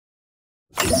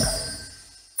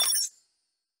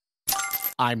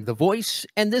I'm the voice,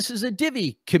 and this is a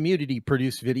Divi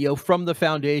community-produced video from the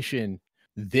Foundation.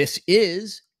 This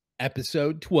is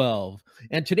episode 12.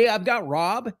 And today I've got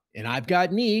Rob, and I've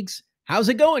got Neegs. How's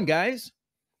it going, guys?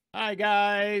 Hi,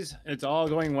 guys. It's all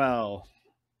going well.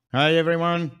 Hi,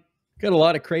 everyone. Got a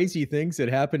lot of crazy things that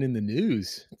happened in the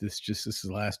news this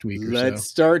last week or so. Let's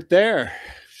start there.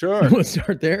 Sure. Let's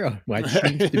start there. That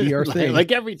seems to be our thing.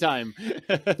 Like every time.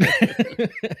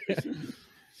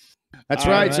 That's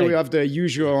right. So we have the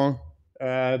usual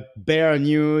bear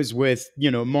news with,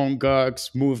 Mt.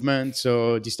 Gox movement.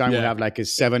 So this time we have like a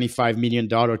 $75 million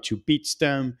to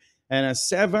Bitstamp and a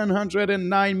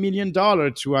 $709 million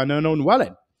to an unknown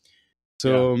wallet.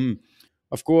 So,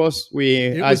 of course,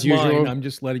 as usual. I'm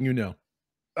just letting you know.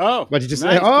 Oh, but you just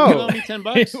nice. say, oh, me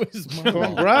 $10. It was mine.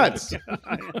 Congrats.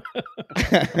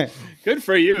 Good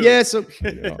for you. Yeah. So,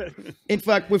 in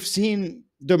fact, we've seen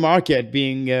the market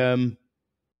being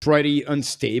pretty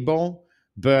unstable,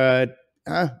 but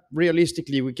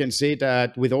realistically, we can say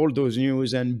that with all those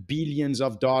news and billions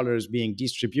of dollars being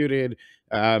distributed,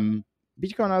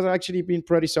 Bitcoin has actually been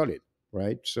pretty solid.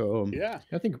 Right. So yeah,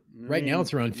 I think right now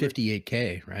it's around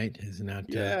 58K, right? Isn't that?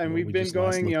 Yeah, and we've been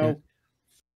going,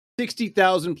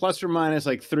 60,000 plus or minus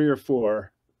like 3 or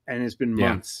 4, and it's been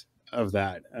months of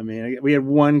that. I mean, we had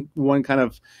one kind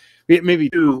of, we had maybe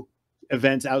 2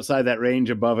 events outside that range,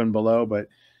 above and below, but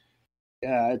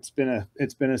yeah, it's been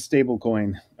a stable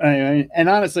coin. And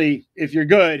honestly, if you're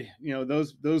good,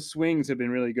 those swings have been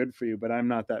really good for you. But I'm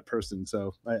not that person,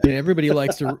 so everybody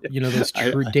likes to, those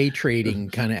day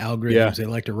trading kind of algorithms. They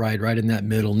like to ride right in that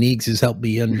middle. Neegs has helped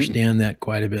me understand that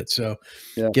quite a bit. So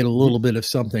get a little bit of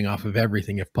something off of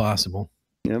everything if possible.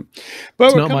 Yeah,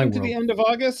 but we're coming to the end of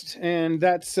August, and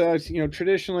that's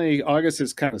traditionally August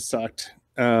has kind of sucked,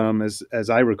 as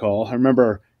I recall. I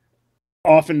remember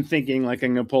often thinking like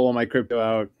I'm gonna pull all my crypto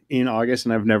out in August,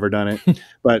 and I've never done it,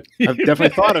 but I've definitely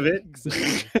thought of it.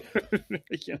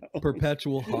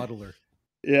 Perpetual hodler.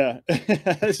 Yeah,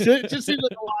 it just seems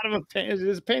like a lot of a pain.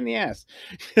 It's a pain in the ass.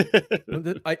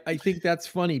 I think that's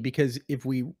funny because if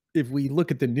we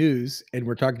look at the news and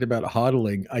we're talking about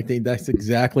hodling, I think that's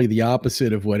exactly the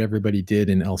opposite of what everybody did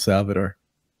in El Salvador.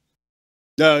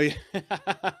 Oh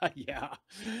yeah,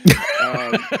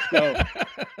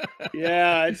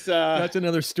 it's that's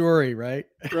another story, right?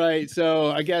 Right.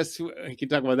 So I guess we can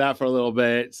talk about that for a little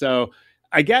bit. So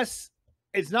I guess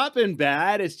it's not been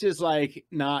bad. It's just like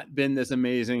not been this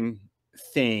amazing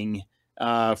thing,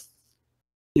 or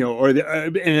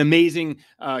an amazing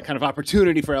kind of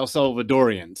opportunity for El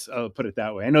Salvadorians. I'll put it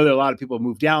that way. I know that a lot of people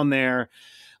move down there.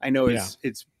 I know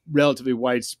it's relatively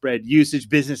widespread usage.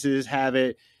 Businesses have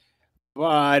it.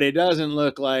 But it doesn't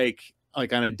look like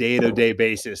on a day-to-day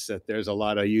basis that there's a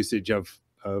lot of usage of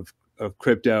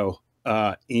crypto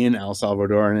in El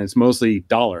Salvador, and it's mostly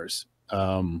dollars.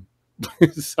 So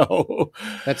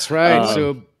that's right.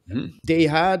 So they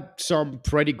had some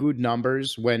pretty good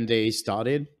numbers when they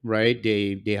started, right?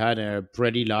 They had a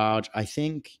pretty large, I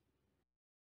think,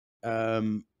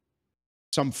 some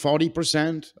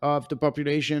 40% of the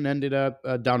population ended up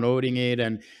downloading it,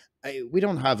 and we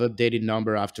don't have updated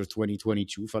number after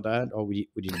 2022 for that, or we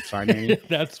didn't find any.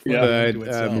 That's but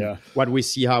what we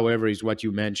see, however, is what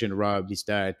you mentioned, Rob, is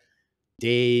that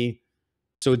they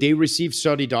receive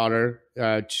 $30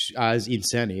 as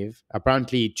incentive,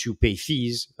 apparently to pay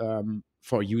fees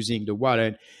for using the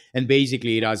wallet, and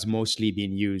basically it has mostly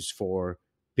been used for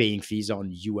paying fees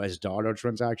on US dollar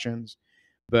transactions.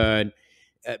 But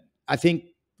I think,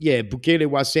 Bukele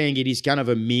was saying it is kind of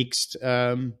a mixed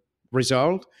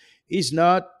result. He's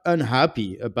not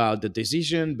unhappy about the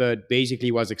decision, but basically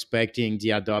was expecting the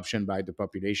adoption by the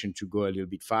population to go a little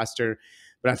bit faster.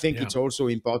 But I think it's also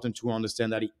important to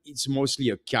understand that it's mostly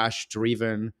a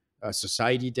cash-driven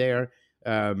society there.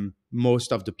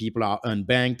 Most of the people are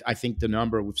unbanked. I think the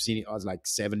number we've seen was like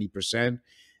 70%.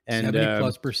 And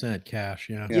 70+% cash,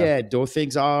 yeah, those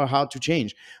things are hard to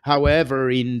change. However,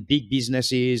 in big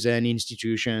businesses and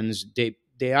institutions,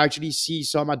 they actually see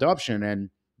some adoption and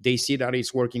they see that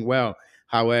it's working well.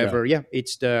 However,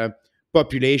 it's the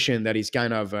population that is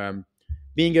kind of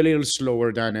being a little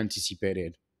slower than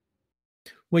anticipated.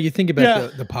 Well, you think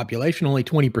about the population, only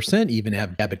 20% even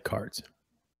have debit cards.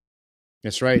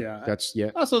 That's right. Yeah. That's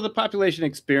Also, the population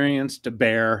experience to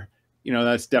bear,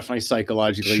 that's definitely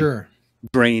psychologically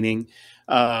draining.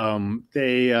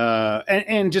 They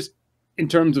and just in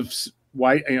terms of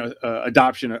why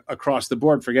adoption across the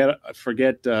board.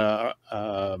 Forget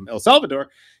El Salvador.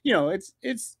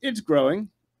 It's growing,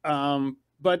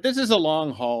 but this is a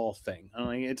long haul thing. I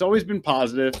mean, it's always been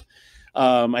positive.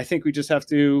 I think we just have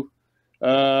to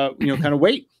kind of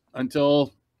wait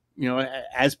until you know,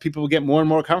 as people get more and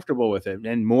more comfortable with it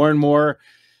and more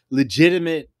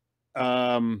legitimate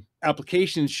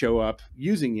applications show up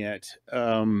using it.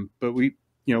 But we,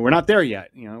 you know, we're not there yet.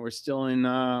 You know, we're still in,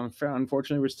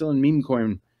 unfortunately, we're still in meme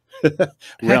coin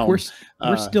realm.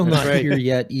 We're still not here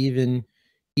yet, even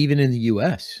in the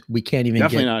US. We can't even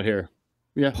definitely get not here.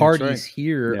 Yeah, parties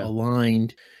here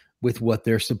aligned with what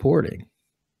they're supporting.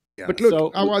 Yeah. But look,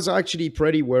 so, I was actually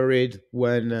pretty worried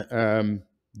when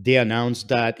they announced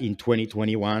that in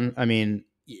 2021. I mean,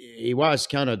 it was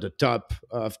kind of the top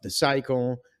of the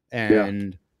cycle.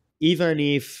 And even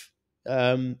if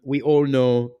we all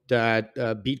know that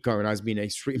Bitcoin has been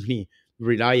extremely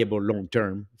reliable long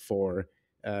term for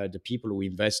the people who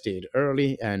invested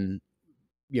early, and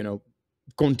you know,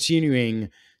 continuing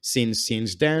since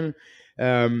then,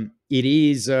 it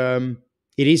is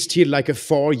still like a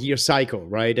 4-year cycle,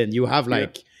 right? And you have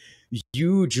like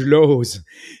huge lows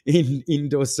in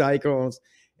those cycles,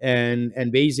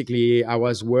 and basically I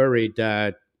was worried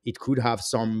that it could have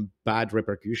some bad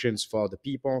repercussions for the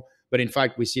people, but in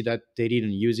fact we see that they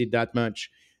didn't use it that much.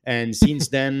 And since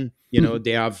then, you know,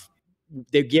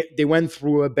 they went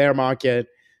through a bear market.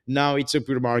 Now it's a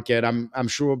bull market. I'm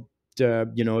sure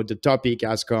the topic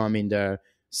has come in the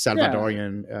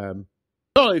Salvadorian.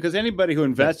 Totally, because anybody who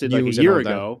invested like a year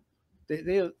ago,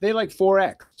 they like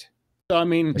 4x'd. So I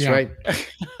mean, that's right.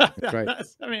 That's right.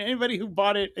 I mean, anybody who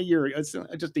bought it a year ago,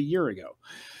 just a year ago.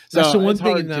 So that's the one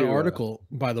thing in that article,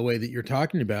 by the way, that you're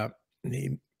talking about.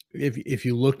 If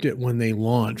you looked at when they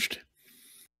launched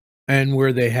and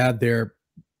where they had their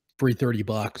free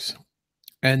 $30,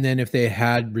 and then if they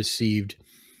had received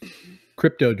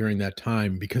crypto during that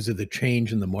time, because of the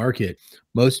change in the market,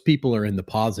 most people are in the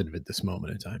positive at this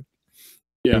moment in time.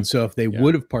 Yeah. And so if they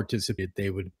would have participated, they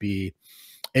would be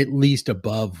at least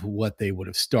above what they would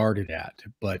have started at,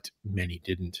 but many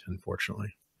didn't,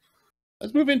 unfortunately.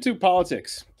 Let's move into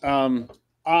politics. You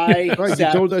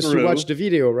told us to watch the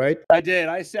video, right? I did.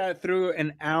 I sat through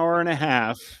an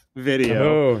 1.5-hour video.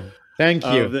 Oh, thank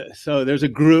you. So there's a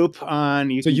group on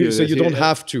YouTube. So you don't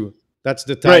have to. That's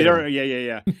the title. Right.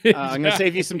 Yeah. I'm going to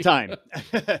save you some time.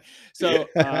 So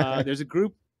there's a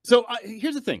group. So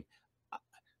here's the thing.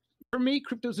 For me,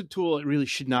 crypto is a tool. It really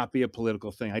should not be a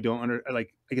political thing. I don't I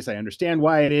guess I understand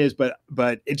why it is, but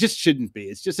it just shouldn't be.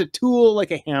 It's just a tool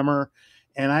like a hammer,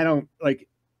 and I don't like.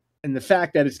 And the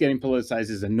fact that it's getting politicized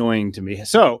is annoying to me.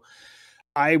 So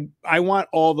I want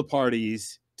all the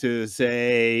parties to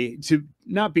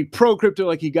not be pro crypto,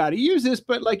 like you got to use this,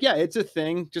 but like, yeah, it's a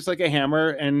thing, just like a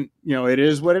hammer, and you know, it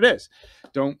is what it is.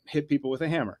 Don't hit people with a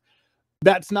hammer.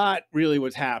 That's not really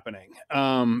what's happening.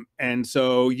 And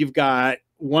so you've got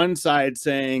one side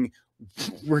saying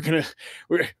we're gonna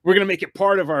make it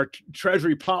part of our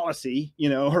treasury policy, you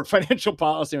know, or financial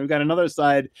policy. And we've got another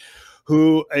side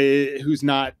who's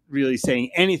not really saying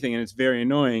anything, and it's very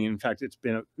annoying. In fact, it's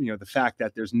been the fact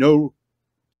that there's no,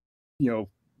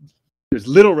 there's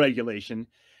little regulation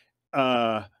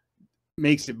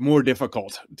makes it more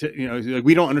difficult to, like,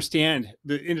 we don't understand,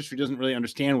 the industry doesn't really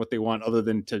understand what they want other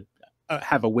than to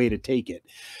have a way to take it.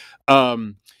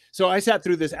 So I sat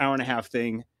through this 1.5-hour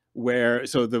thing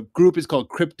so the group is called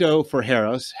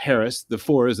Crypto4Harris. The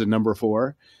 4 is the number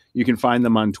 4. You can find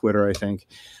them on Twitter, I think,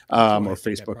 or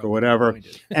Facebook or whatever.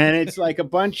 And it's like a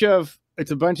bunch of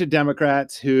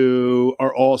Democrats who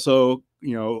are also,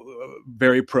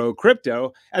 very pro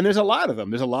crypto. And there's a lot of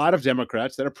them. There's a lot of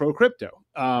Democrats that are pro crypto.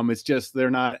 It's just, they're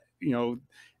not,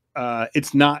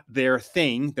 it's not their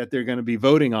thing that they're going to be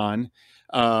voting on.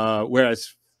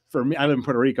 Whereas for me, I live in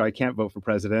Puerto Rico, I can't vote for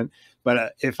president,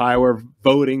 but if I were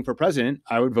voting for president,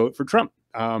 I would vote for Trump.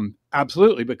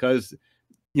 Absolutely. Because,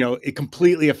 it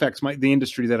completely affects the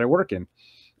industry that I work in.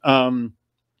 And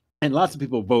lots of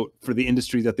people vote for the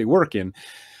industry that they work in.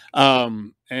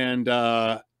 And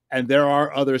there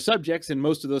are other subjects, and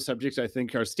most of those subjects I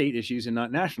think are state issues and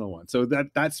not national ones. So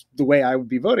that's the way I would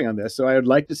be voting on this. So I would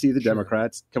like to see the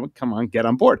Democrats come on, get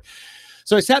on board.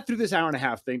 So I sat through this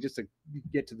 1.5-hour thing just to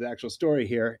get to the actual story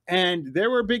here. And there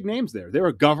were big names there. There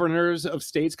were governors of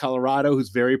states, Colorado, who's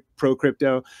very pro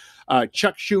crypto.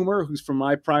 Chuck Schumer, who's from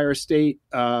my prior state.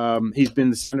 He's been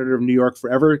the senator of New York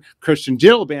forever. Kirsten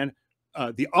Gillibrand,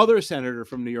 the other senator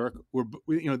from New York,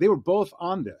 they were both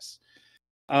on this.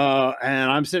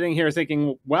 And I'm sitting here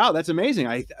thinking, wow, that's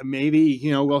amazing. Maybe,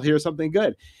 we'll hear something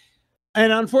good.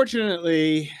 And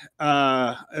unfortunately,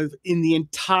 in the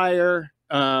entire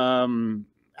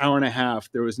 1.5-hour,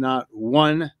 there was not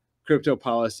one crypto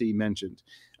policy mentioned.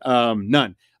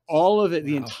 None. All of it,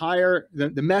 the entire,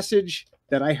 the message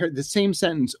that I heard, the same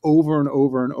sentence over and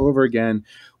over and over again,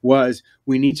 was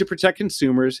we need to protect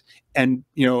consumers and,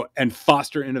 and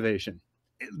foster innovation.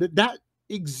 That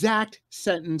exact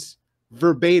sentence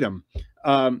verbatim,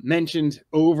 mentioned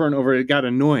over and over. It got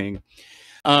annoying.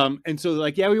 And so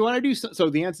like, yeah, we want to do so.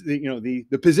 The answer,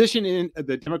 the position in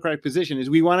the Democratic position is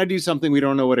we want to do something. We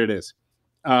don't know what it is.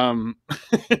 And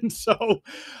so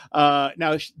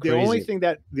now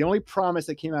the only promise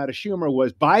that came out of Schumer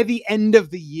was by the end of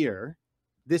the year,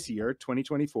 this year,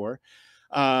 2024,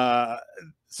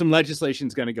 some legislation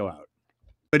is going to go out.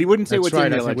 But he wouldn't say what's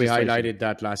in the legislation. We highlighted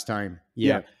that last time.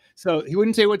 Yeah. So he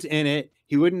wouldn't say what's in it.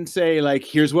 He wouldn't say like,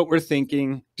 here's what we're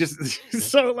thinking. Just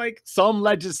so like some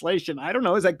legislation. I don't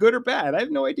know. Is that good or bad? I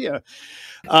have no idea.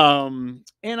 And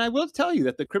I will tell you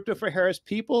that the Crypto4Harris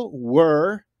people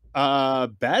were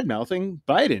bad mouthing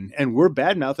Biden and were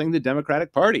bad mouthing the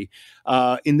Democratic Party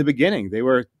in the beginning. They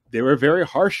were very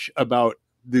harsh about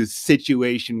the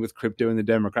situation with crypto in the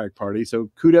Democratic Party. So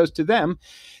kudos to them.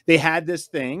 They had this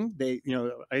thing. They,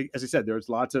 as I said, there was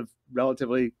lots of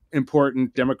relatively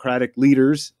important Democratic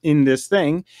leaders in this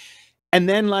thing. And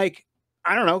then like,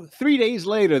 I don't know, 3 days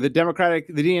later, the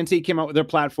DNC came out with their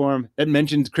platform that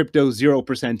mentioned crypto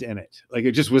 0% in it. Like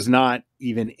it just was not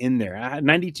even in there. I had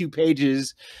 92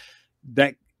 pages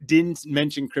that didn't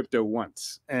mention crypto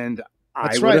once. And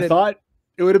I would have thought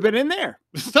it would have been in there,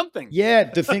 something. Yeah,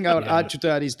 the thing I would add to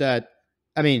that is that,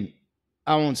 I mean,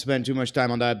 I won't spend too much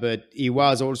time on that, but he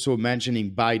was also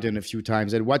mentioning Biden a few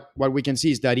times. And what we can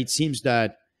see is that it seems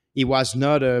that it was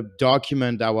not a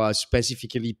document that was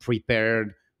specifically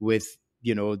prepared with,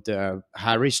 the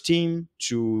Harris team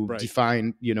to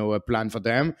define, a plan for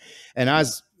them. And I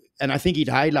think it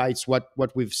highlights what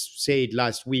we've said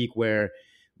last week where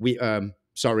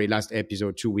last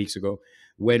episode 2 weeks ago,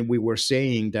 when we were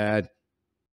saying that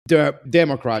the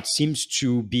Democrats seems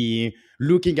to be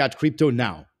looking at crypto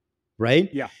now, right?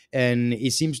 Yeah. And they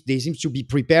seem to be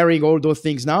preparing all those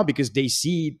things now because they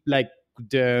see like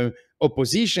the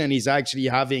opposition is actually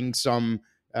having some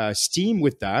steam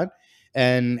with that,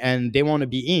 and they want to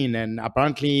be in. And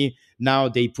apparently now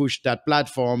they pushed that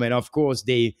platform, and of course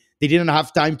they didn't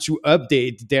have time to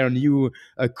update their new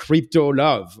crypto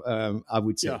love. I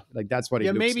would say, like that's what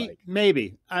it looks like.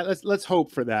 Maybe let's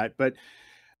hope for that, but.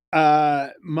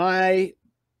 And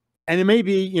it may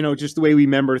be, just the way we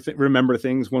remember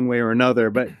things one way or another,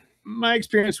 but my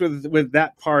experience with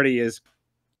that party is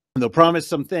they'll promise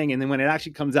something and then when it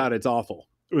actually comes out, it's awful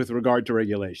with regard to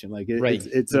regulation. Like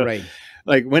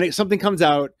like when something comes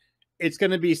out, it's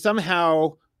going to be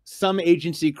somehow some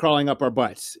agency crawling up our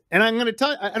butts. And I'm going to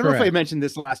tell, I don't know if I mentioned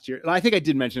this last year. I think I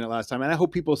did mention it last time. And I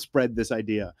hope people spread this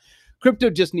idea. Crypto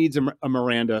just needs a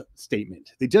Miranda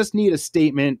statement. They just need a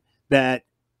statement that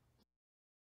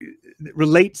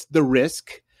relates the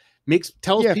risk,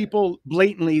 tells people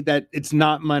blatantly that it's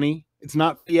not money, it's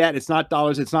not fiat, it's not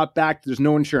dollars, it's not backed, there's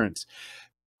no insurance.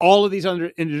 All of these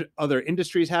other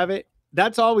industries have it.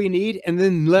 That's all we need, and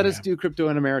then let us do crypto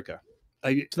in America.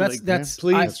 Please spread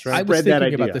that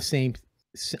idea.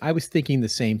 I was thinking the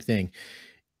same thing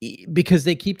because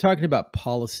they keep talking about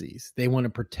policies. They want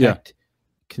to protect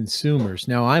consumers.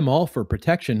 Now, I'm all for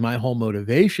protection. My whole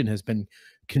motivation has been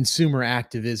consumer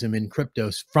activism in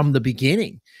cryptos from the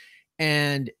beginning.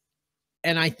 And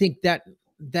I think that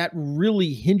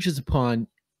really hinges upon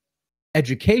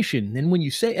education. And when you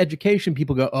say education,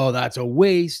 people go, oh, that's a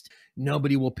waste.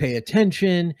 Nobody will pay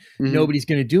attention. Nobody's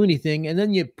going to do anything. And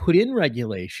then you put in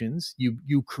regulations,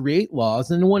 you create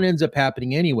laws, and what ends up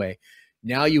happening anyway.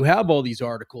 Now you have all these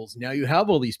articles. Now you have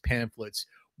all these pamphlets.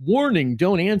 Warning,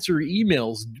 don't answer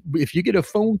emails. If you get a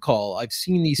phone call, I've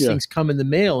seen these things come in the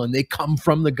mail, and they come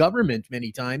from the government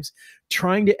many times,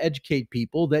 trying to educate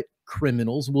people that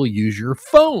criminals will use your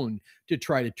phone to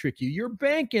try to trick you. Your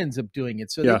bank ends up doing it.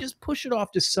 So they just push it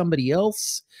off to somebody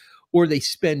else, or they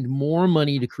spend more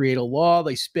money to create a law.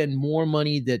 They spend more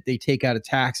money that they take out of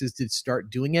taxes to start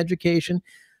doing education.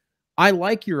 I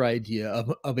like your idea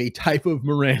of a type of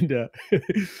Miranda.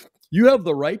 You have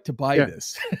the right to buy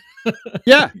this.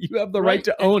 You have the right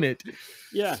to own it.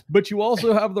 But you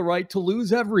also have the right to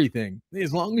lose everything,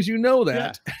 as long as you know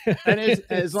that. And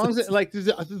as long as it, like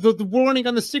the warning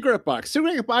on the cigarette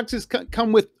boxes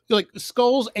come with like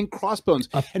skulls and crossbones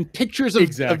and pictures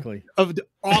of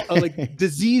like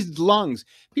diseased lungs.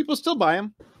 People still buy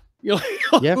them. Do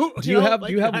you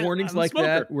have warnings like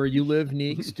that where you live,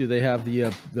 Neeks? Do they have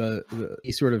the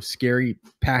sort of scary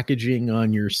packaging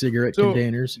on your cigarette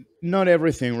containers? Not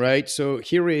everything, right? So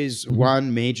here is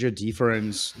one major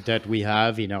difference that we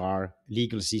have in our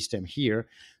legal system here.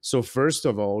 So first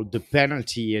of all, the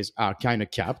penalties are kind of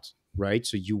capped, right?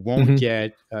 So you won't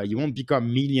you won't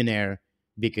become millionaire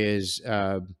because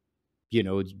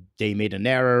they made an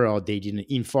error or they didn't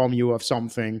inform you of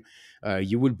something.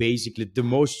 You will basically, the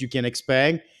most you can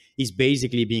expect is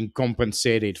basically being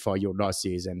compensated for your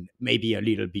losses and maybe a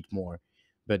little bit more.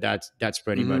 But that's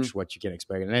pretty much what you can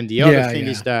expect. And then the other thing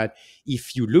is that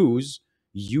if you lose,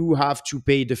 you have to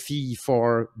pay the fee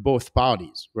for both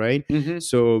parties, right?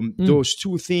 So those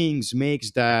two things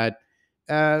makes that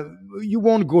you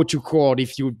won't go to court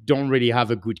if you don't really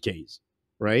have a good case,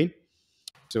 right?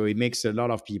 So it makes a lot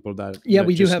of people that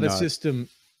we do have a system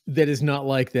that is not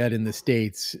like that in the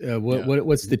States.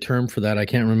 What's the term for that? I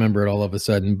can't remember it all of a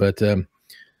sudden, but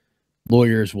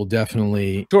lawyers will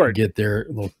definitely get their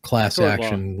little class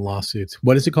action lawsuits.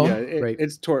 What is it called?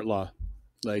 It's tort law.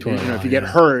 Like, tort law, if you get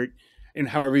hurt, and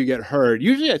however you get hurt,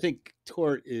 usually I think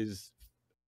tort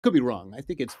could be wrong. I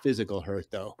think it's physical hurt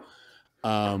though.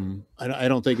 I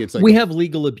don't think it's like we have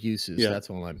legal abuses. That's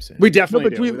all I'm saying. We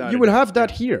definitely you will have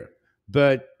that here,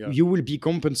 but you will be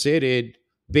compensated.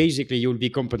 Basically, you will be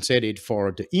compensated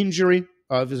for the injury,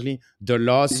 obviously, the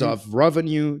loss of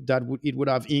revenue that it would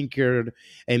have incurred,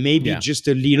 and maybe just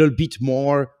a little bit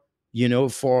more,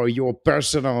 for your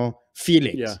personal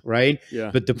feelings, right?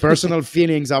 But the personal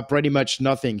feelings are pretty much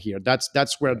nothing here.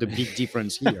 That's where the big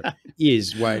difference here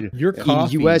is. While in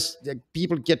US,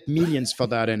 people get millions for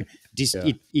that, and this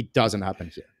it doesn't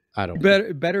happen here. I don't.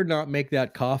 Better not make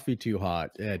that coffee too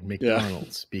hot at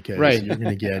McDonald's because you're going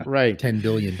to get $10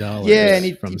 billion. Yeah, and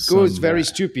it goes very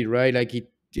stupid, right? Like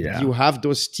you have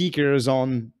those stickers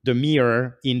on the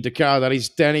mirror in the car that is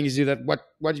telling you that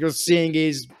what you're seeing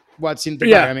is what's in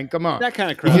the car. I mean, come on. That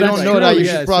kind of crap. If you don't know that, you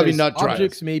should probably not try.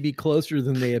 Objects may be closer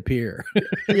than they appear.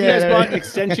 You guys bought an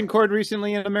extension cord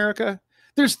recently in America?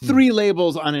 There's 3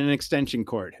 labels on an extension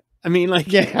cord. I mean, like,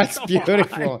 that's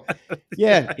beautiful.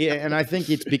 Yeah, and I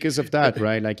think it's because of that,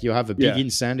 right? Like, you have a big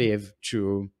incentive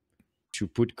to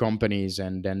put companies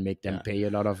and then make them pay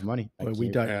a lot of money.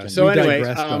 Like, so anyway,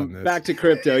 back to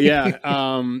crypto.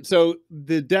 So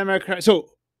the Democrats. So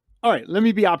all right, let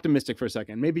me be optimistic for a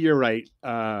second. Maybe you're right,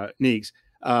 Neeks.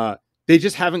 They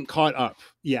just haven't caught up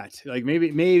yet. Like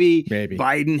maybe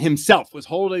Biden himself was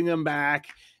holding them back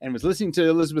and was listening to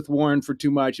Elizabeth Warren for too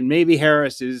much. And maybe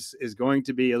Harris is going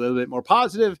to be a little bit more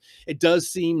positive. It does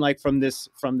seem like from this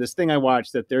thing I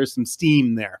watched that there's some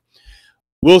steam there.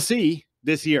 We'll see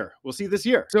this year.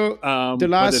 So the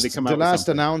last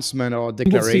announcement or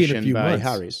declaration by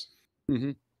Harris.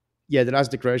 The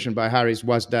last declaration by Harris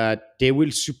was that they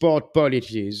will support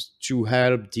policies to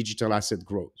help digital asset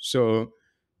growth. So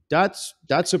that's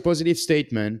a positive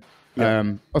statement.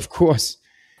 Of course,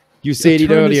 you said it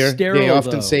earlier. They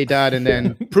often say that, and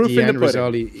then the end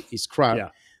result is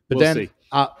crap. But then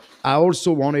I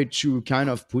also wanted to kind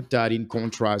of put that in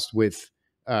contrast with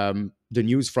the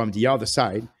news from the other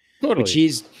side, which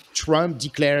is Trump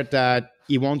declared that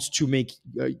he wants to make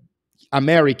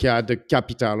America the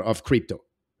capital of crypto.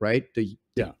 Right?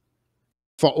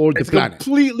 For all the planet.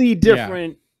 Completely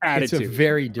different attitude. It's a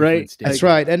very different statement. That's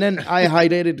right. And then I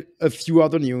highlighted a few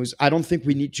other news. I don't think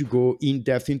we need to go in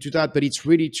depth into that, but it's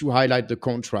really to highlight the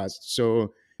contrast.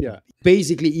 So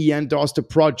basically he endorsed a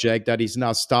project that is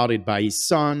now started by his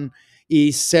son.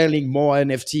 He's selling more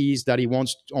NFTs that he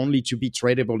wants only to be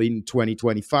tradable in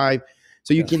 2025.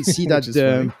 So you can see that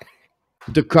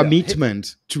the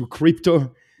commitment to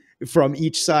crypto from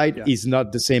each side is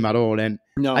not the same at all. And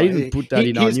I didn't put that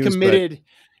in our news. He's committed.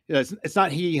 It's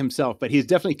not he himself, but he's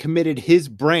definitely committed his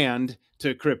brand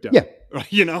to crypto. I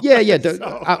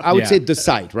would say the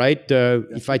side, right?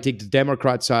 If I take the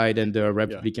Democrat side and the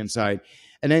Republican side,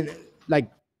 and then like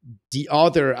the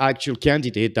other actual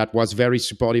candidate that was very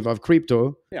supportive of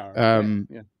crypto,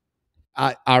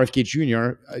 RFK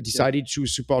Jr. Decided to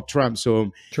support Trump.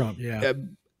 So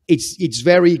it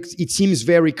seems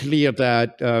very clear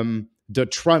that the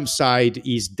Trump side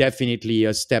is definitely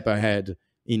a step ahead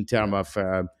in terms of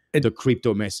the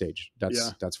crypto message. That's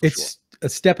for sure. It's a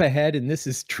step ahead, and this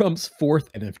is Trump's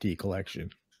 4th NFT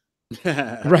collection.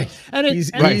 Right, and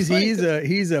he's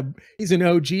an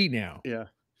OG now.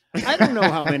 I don't know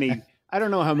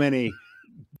how many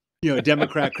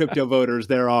Democrat crypto voters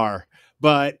there are,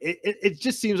 but it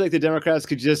just seems like the Democrats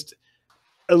could just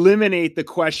eliminate the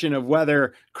question of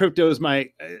whether crypto is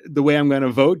the way I'm going to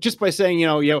vote just by saying,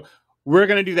 we're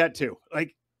going to do that too.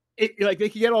 Like they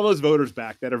could get all those voters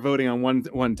back that are voting on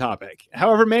one topic,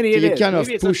 however many it is. Kind of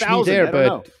maybe it's push 1,000, me there,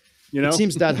 but it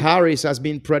seems that Harris has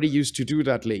been pretty used to do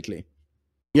that lately.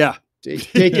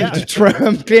 Take the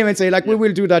Trump claim and say we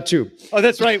will do that too. Oh,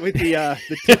 that's right, with the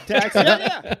tip tax.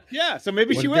 Yeah. So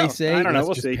maybe she will. They say? I don't know.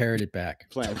 We'll see. Parrot it back.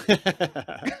 Plan.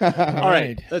 All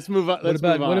right, let's move on.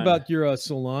 What about your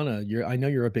Solana? I know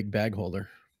you're a big bag holder.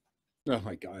 Oh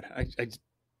my God,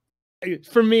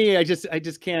 for me, I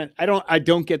just can't. I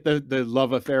don't get the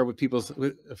love affair with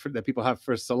that people have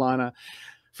for Solana.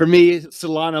 For me,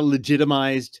 Solana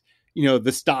legitimized,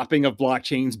 the stopping of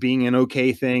blockchains being an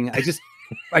okay thing. I just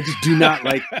do not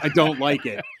like. I don't like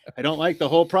it. I don't like the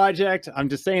whole project. I'm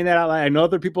just saying that out loud. I know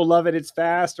other people love it. It's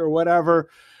fast or whatever.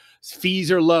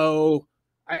 Fees are low.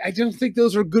 I don't think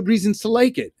those are good reasons to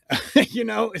like it.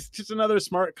 It's just another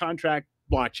smart contract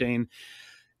blockchain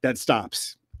that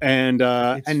stops. And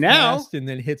now fast and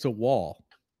then hits a wall.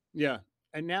 Yeah.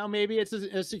 And now maybe it's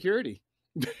a security.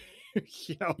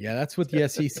 Yeah, that's what the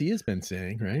SEC has been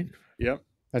saying, right? Yep.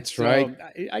 That's right.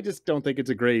 I just don't think it's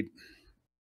a great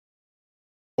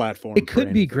platform. It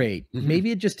could be great.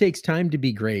 Maybe it just takes time to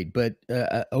be great. But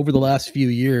over the last few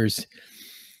years,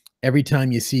 every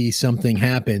time you see something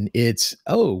happen, it's,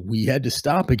 oh, we had to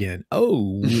stop again.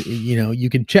 Oh, you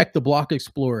can check the block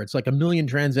explorer. It's like 1 million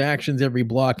transactions every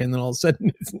block. And then all of a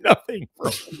sudden it's nothing for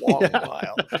a long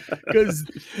while because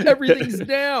everything's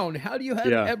down. How do you have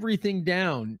everything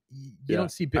down? You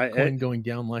don't see Bitcoin going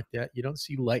down like that. You don't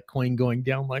see Litecoin going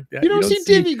down like that. You don't see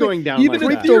Divi going down even like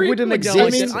that. Crypto wouldn't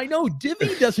exist. I know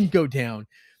Divi doesn't go down.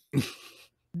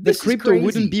 The crypto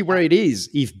wouldn't be where it is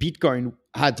if Bitcoin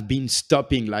had been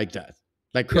stopping like that.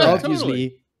 Like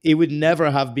obviously, it would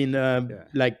never have been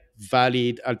like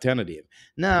valid alternative.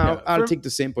 Now I'll take the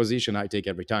same position I take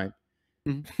every time.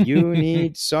 You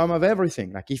need some of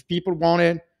everything. Like if people want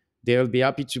it, they'll be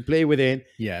happy to play with it.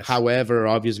 Yes. However,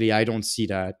 obviously, I don't see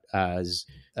that as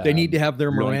they need to have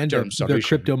their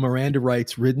crypto Miranda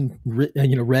rights read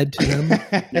to them.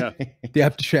 They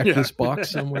have to check this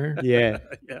box somewhere. Yeah.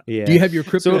 Do you have your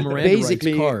crypto Miranda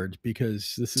rights card?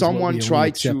 Because this is someone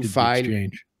tried to file.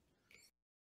 Exchange.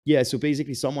 Yeah. So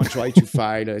basically, someone tried to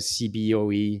file a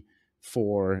CBOE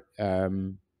for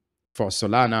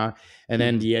Solana, and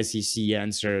then the SEC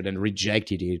answered and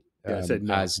rejected it.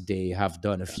 As they have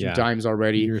done a few times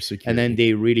already. And then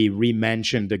they really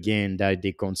re-mentioned again that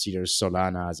they consider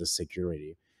Solana as a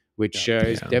security, which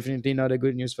is definitely not a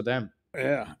good news for them.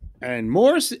 Yeah. And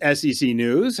more SEC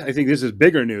news, I think this is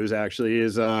bigger news actually,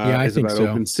 is about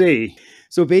OpenSea.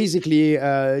 So basically,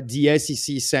 the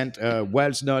SEC sent a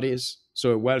Wells notice.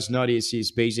 So a Wells notice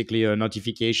is basically a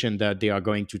notification that they are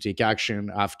going to take action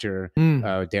after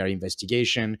their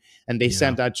investigation. And they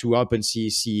sent that to OpenSea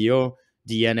CEO,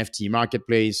 the NFT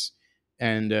marketplace.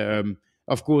 And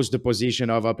of course, the position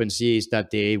of OpenSea is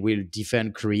that they will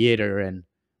defend creator and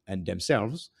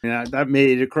themselves. Yeah, that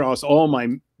made it across all my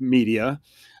media.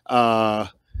 I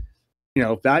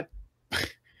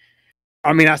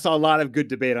saw a lot of good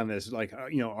debate on this. Like,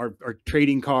 are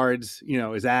trading cards,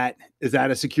 is that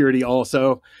a security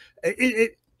also?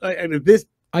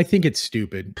 I think it's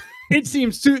stupid. It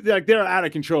seems like they're out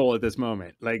of control at this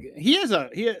moment. Like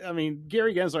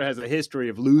Gary Gensler has a history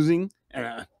of losing.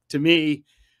 To me,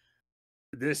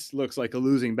 this looks like a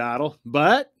losing battle,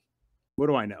 but what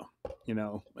do I know?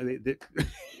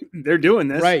 They're doing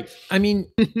this. Right. I mean,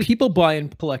 people buy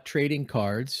and collect trading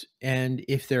cards, and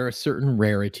if they're a certain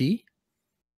rarity,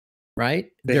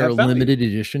 right? They're a limited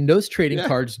edition. Those trading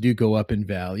cards do go up in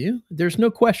value. There's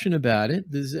no question about it.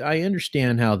 I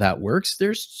understand how that works.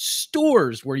 There's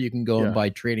stores where you can go and buy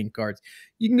trading cards.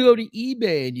 You can go to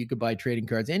eBay and you can buy trading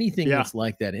cards. Anything that's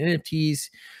like that. NFTs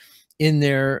in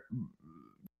their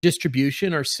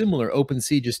distribution are similar.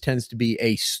 OpenSea just tends to be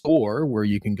a store where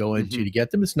you can go into to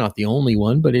get them. It's not the only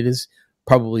one, but it is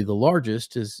probably the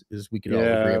largest, as we could all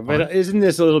agree upon. But isn't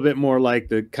this a little bit more like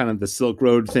the kind of the Silk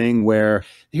Road thing where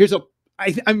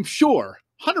I'm sure,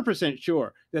 100%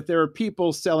 sure that there are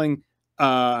people selling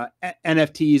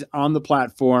NFTs on the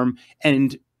platform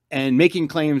and making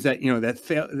claims that that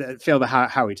fail the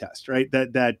Howey test, right?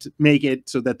 That make it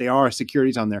so that they are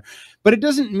securities on there. But it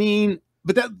doesn't mean,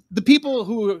 but that the people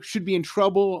who should be in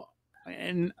trouble,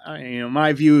 and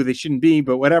my view they shouldn't be,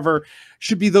 but whatever,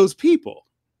 should be those people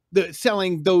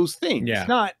selling those things,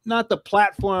 not the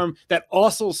platform that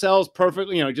also sells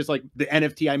perfectly, just like the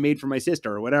NFT I made for my sister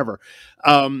or whatever.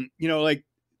 Like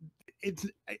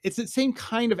it's the same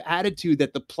kind of attitude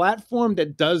that the platform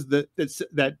that does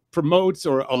that promotes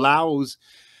or allows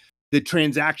the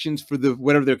transactions for the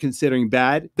whatever they're considering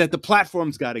bad, that the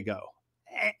platform's got to go.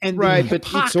 And right, but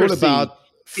it's all about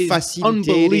facilitating.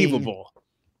 Unbelievable.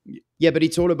 Yeah, but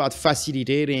it's all about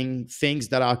facilitating things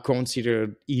that are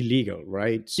considered illegal,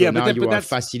 right? So now you are a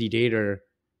facilitator.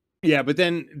 Yeah, but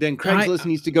then Craigslist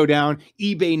needs to go down.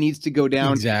 eBay needs to go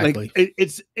down. Exactly. Like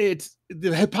it's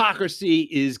the hypocrisy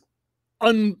is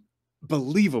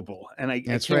unbelievable, and I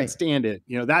can't stand it.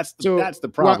 That's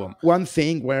the problem. One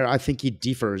thing where I think it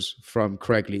differs from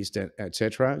Craigslist,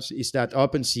 etc., is that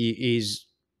OpenSea is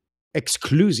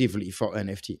exclusively for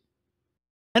NFT.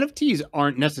 NFTs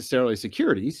aren't necessarily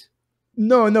securities.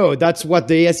 No, that's what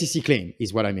the SEC claim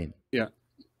is what I mean. Yeah.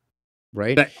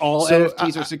 right? That all So,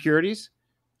 NFTs are securities?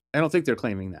 I don't think they're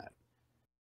claiming that.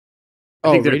 I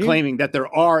Oh, think they're really? claiming that there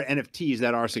are NFTs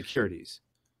that are securities.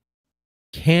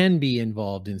 Can be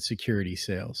involved in security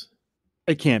sales.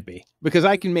 It can't be, because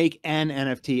I can make an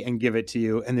NFT and give it to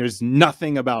you, and there's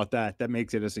nothing about that that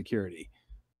makes it a security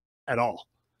at all.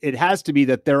 It has to be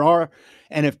that there are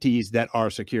NFTs that are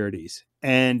securities,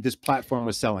 and this platform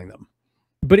was selling them.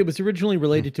 But it was originally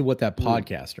related to what that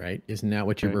podcast, right? Isn't that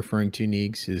what you're referring to,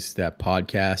 Neeks? Is that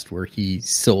podcast where he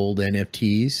sold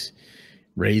NFTs,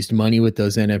 raised money with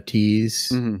those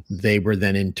NFTs? They were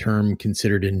then in turn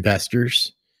considered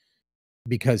investors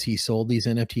because he sold these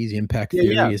NFTs. Impact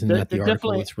theory, isn't that the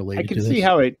article that's related to this? I can see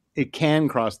how it can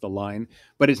cross the line,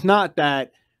 but it's not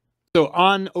that. So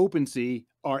on OpenSea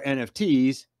are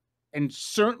NFTs, and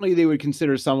certainly they would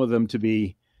consider some of them to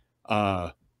be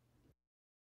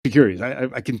securities.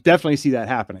 I can definitely see that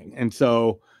happening. And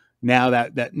so now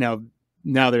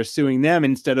now they're suing them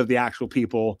instead of the actual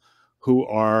people who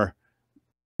are,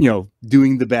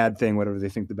 doing the bad thing, whatever they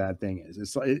think the bad thing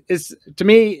is. It's to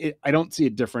me, I don't see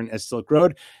it different as Silk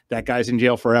Road. That guy's in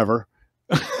jail forever.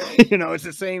 It's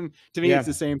the same to me. It's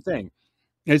the same thing.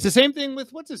 It's the same thing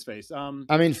with what's his face.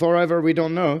 I mean, forever we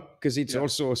don't know, because it's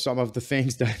also some of the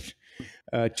things that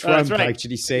Trump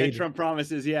actually said. Trump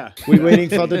promises, we're waiting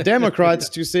for the Democrats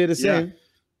to say the same.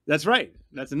 That's right.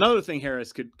 That's another thing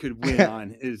Harris could win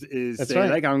on is That's say, right.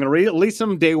 like, I'm going to release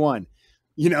them day one.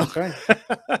 That's right.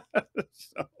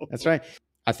 That's right.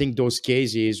 I think those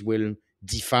cases will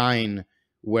define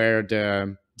where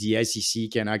the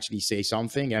SEC can actually say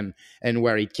something and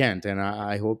where it can't. And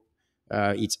I hope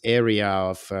its area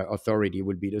of authority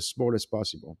will be the smallest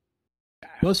possible.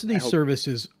 Most of these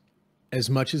services, as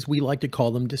much as we like to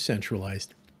call them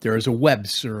decentralized, there is a web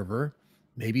server,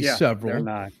 maybe several,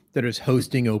 that is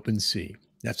hosting OpenSea.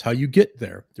 That's how you get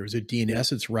there. There's a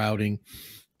DNS it's routing,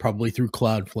 probably through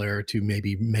Cloudflare to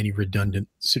maybe many redundant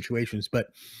situations, but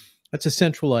that's a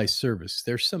centralized service.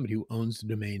 There's somebody who owns the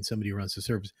domain, somebody who runs the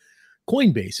service.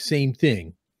 Coinbase, same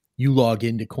thing. You log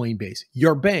into Coinbase.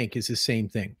 Your bank is the same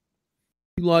thing.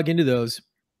 You log into those,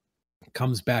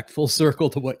 comes back full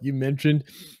circle to what you mentioned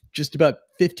just about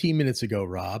 15 minutes ago,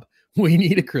 Rob. We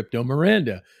need a crypto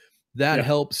Miranda. That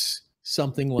helps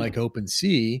something like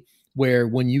OpenSea, where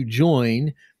when you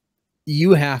join,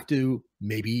 you have to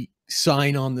maybe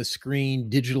sign on the screen,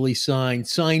 digitally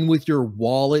sign with your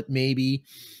wallet, maybe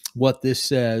what this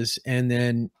says. And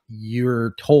then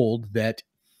you're told that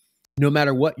no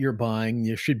matter what you're buying,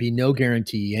 there should be no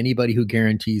guarantee. Anybody who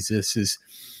guarantees this is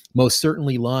most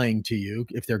certainly lying to you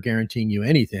if they're guaranteeing you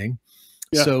anything.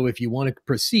 So if you want to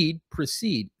proceed.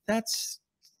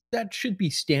 That should be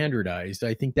standardized.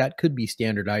 I think that could be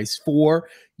standardized for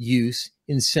use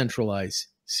in centralized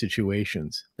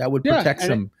situations. That would protect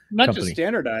some not company. Just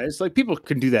standardized. Like, people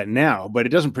can do that now, but it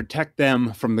doesn't protect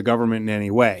them from the government in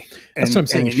any way. That's what I'm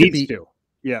saying. It needs to.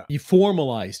 Yeah. You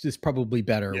formalized is probably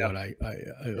better. What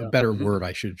a better word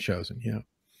I should have chosen.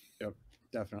 Yep,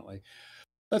 definitely.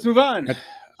 Let's move on.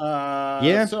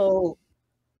 So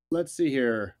let's see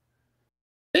here.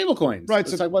 Stablecoins. Right.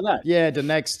 Let's talk about that. Yeah. The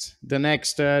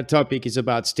next topic is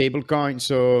about stablecoin.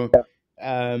 So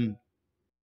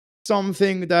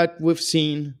something that we've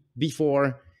seen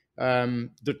before,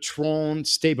 the Tron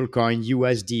stablecoin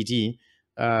USDD,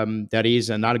 that is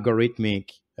an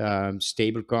algorithmic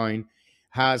stablecoin,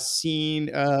 has seen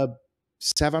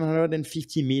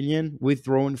 750 million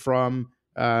withdrawn from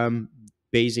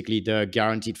basically the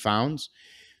guaranteed funds.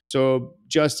 So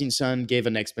Justin Sun gave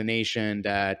an explanation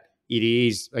that it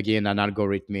is, again, an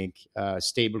algorithmic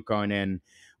stablecoin, and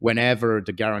whenever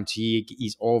the guarantee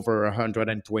is over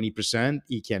 120%,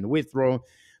 it can withdraw.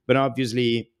 But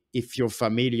obviously, if you're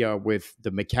familiar with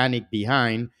the mechanic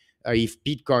behind, if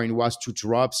Bitcoin was to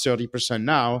drop 30%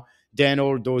 now, then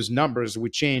all those numbers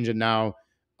would change. And now,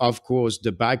 of course,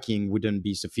 the backing wouldn't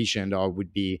be sufficient or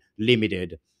would be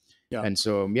limited. Yeah. And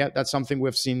so, that's something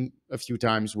we've seen a few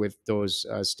times with those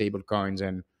stable coins,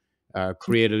 and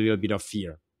create a little bit of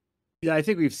fear. Yeah, I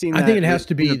think we've seen that. I think it has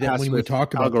to be that when we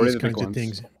talk about these kinds of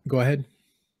things. Go ahead.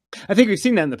 I think we've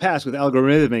seen that in the past with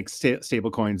algorithmic stable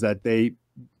coins, that they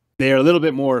are a little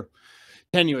bit more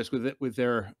tenuous with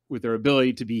their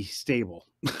ability to be stable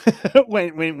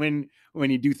when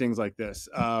you do things like this.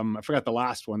 I forgot the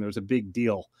last one. There was a big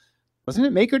deal. Wasn't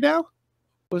it MakerDAO?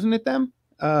 Wasn't it them?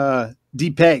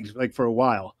 Depegged like for a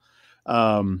while.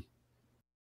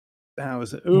 That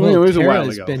was it was a while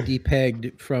ago. Been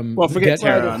depegged from. Well, forget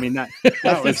Terra. I mean, that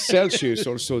was Celsius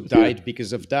also died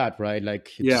because of that, right? Like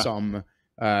some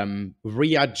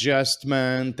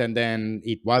readjustment, and then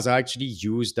it was actually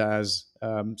used as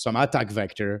some attack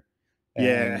vector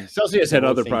Yeah, And Celsius the had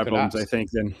whole other thing problems, I collapsed.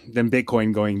 think, than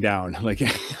Bitcoin going down. Like,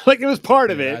 like it was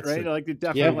part of Yeah, it, right? Like, it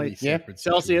Yeah, definitely. yeah,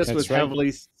 Celsius that's was right.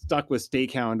 heavily stuck with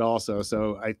Stakehound also,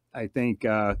 so I think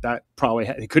that probably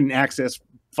they couldn't access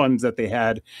funds that they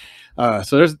had.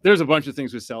 So there's a bunch of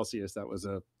things with Celsius that was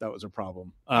a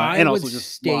problem, I and would also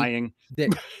just state lying.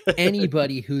 that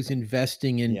anybody who's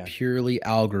investing in Yeah. purely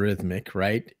algorithmic,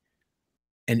 right?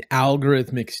 An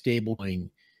algorithmic stablecoin,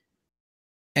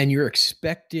 and you're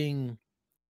expecting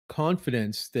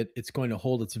confidence that it's going to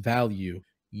hold its value,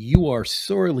 you are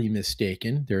sorely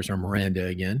mistaken. There's our Miranda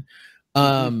again.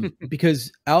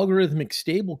 Because algorithmic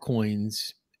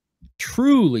stablecoins,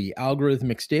 truly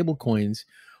algorithmic stablecoins,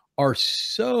 are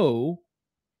so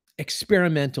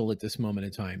experimental at this moment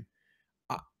in time.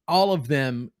 All of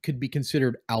them could be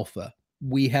considered alpha.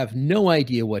 We have no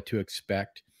idea what to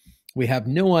expect. We have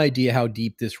no idea how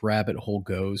deep this rabbit hole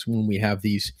goes when we have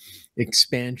these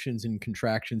expansions and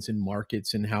contractions in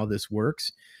markets and how this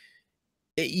works.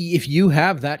 If you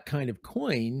have that kind of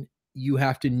coin, you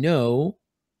have to know,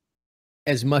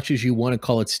 as much as you want to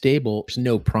call it stable, there's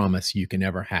no promise you can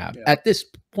ever have at this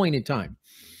point in time.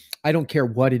 I don't care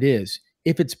what it is.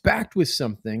 If it's backed with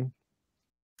something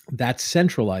that's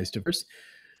centralized, of course,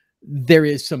 there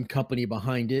is some company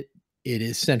behind it. It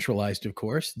is centralized, of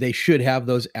course. They should have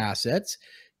those assets.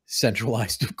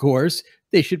 Centralized, of course.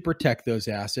 They should protect those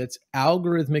assets.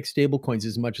 Algorithmic stablecoins,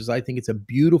 as much as I think it's a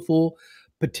beautiful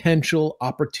potential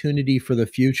opportunity for the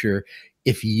future,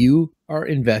 if you are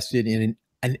invested in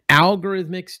an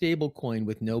algorithmic stablecoin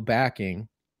with no backing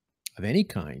of any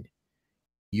kind,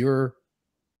 you're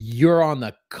on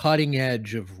the cutting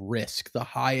edge of risk, the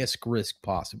highest risk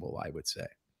possible, I would say.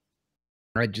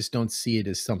 I just don't see it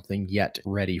as something yet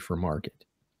ready for market.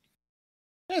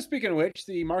 Yeah, speaking of which,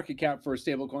 the market cap for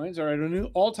stablecoins are at a new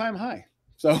all-time high.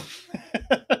 So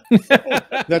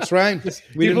That's right.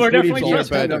 We people are didn't put definitely it here,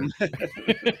 trusting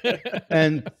but them.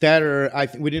 and Tether, I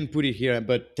think we didn't put it here,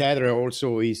 but Tether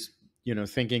also is,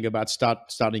 thinking about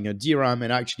starting a DRAM.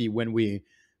 And actually, when we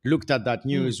looked at that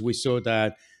news, we saw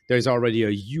that there's already a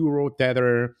Euro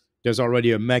Tether, there's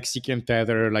already a Mexican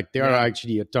Tether. Like there are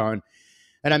actually a ton.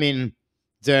 And I mean,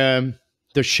 the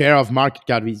share of market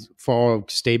cap for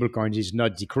stablecoins is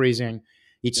not decreasing.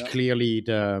 It's clearly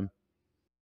the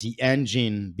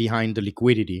engine behind the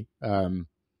liquidity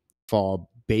for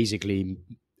basically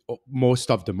most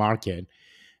of the market.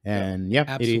 And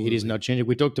it is not changing.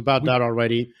 We talked about that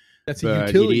already. That's a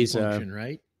utility function,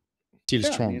 right? Still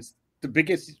strong. I mean, it's the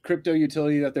biggest crypto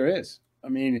utility that there is. I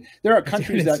mean, there are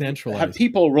countries that have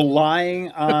people relying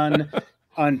on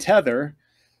Tether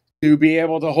to be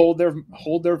able to hold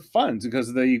their funds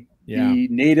because the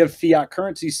native fiat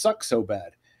currency sucks so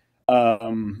bad,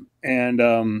 are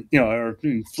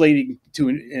inflating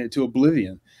to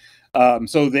oblivion.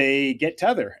 So they get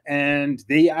Tether, and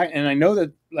I know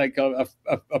that like a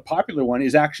popular one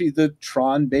is actually the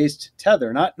Tron based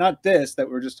Tether, not this that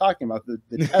we're just talking about, the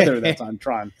Tether that's on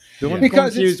Tron,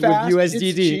 because it's fast, with USDD.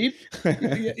 It's cheap.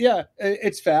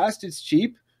 It's fast, it's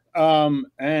cheap.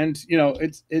 It's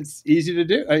easy to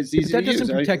do. It's easy but that to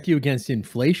doesn't protect you against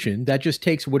inflation. That just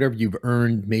takes whatever you've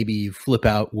earned. Maybe you flip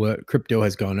out what crypto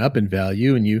has gone up in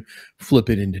value and you flip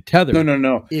it into Tether.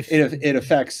 No.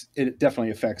 It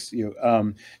definitely affects you.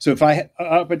 So if I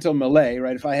up until Malay,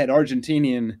 right, if I had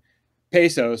Argentinian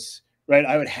pesos, right,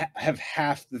 I would have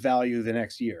half the value the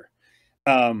next year.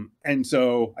 And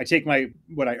so I take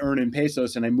what I earn in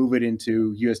pesos and I move it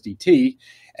into USDT,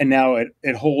 and now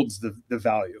it holds the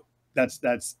value. That's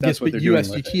what they're doing.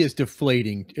 USDT is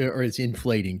deflating or it's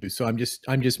inflating. So I'm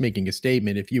just making a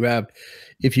statement. If you have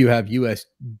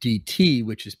USDT,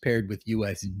 which is paired with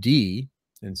USD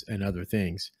and other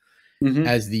things,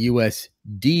 as the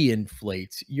USD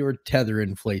inflates, your Tether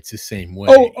inflates the same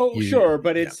way. Sure,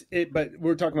 but but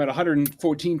we're talking about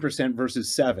 114%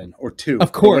 versus 7 or 2.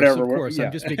 Of course, whatever. Of course.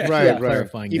 I'm just making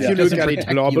clarifying. If you look at it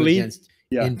globally,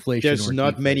 inflation, there's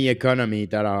not many economies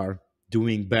that are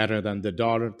doing better than the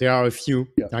dollar. There are a few.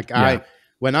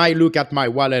 When I look at my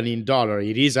wallet in dollar,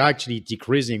 it is actually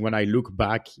decreasing when I look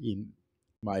back in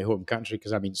my home country,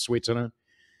 because I'm in Switzerland.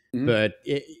 But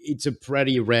it's a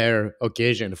pretty rare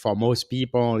occasion. For most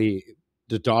people,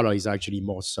 the dollar is actually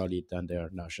more solid than their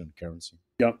national currency.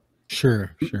 Yep.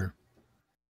 Sure.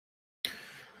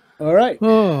 All right.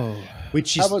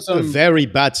 Which is a very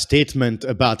bad statement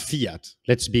about fiat.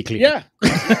 Let's be clear. Yeah.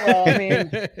 Well, I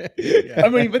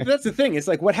mean, but that's the thing. It's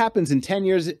like what happens in 10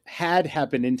 years had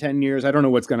happened in 10 years. I don't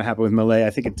know what's going to happen with Malay. I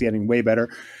think it's getting way better.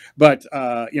 But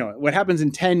what happens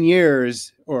in 10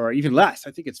 years or even less,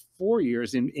 I think it's 4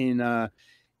 years in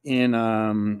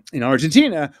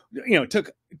Argentina,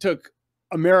 took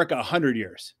America 100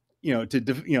 years.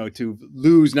 to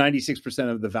lose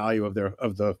 96% of the value of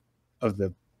the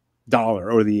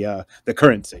dollar or the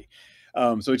currency.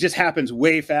 So it just happens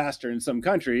way faster in some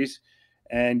countries,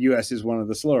 and U.S. is one of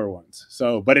the slower ones.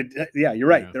 So, but you're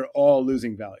right. Yeah. They're all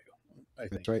losing value, I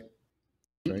think. That's right.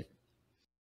 That's right.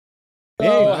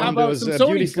 So how about some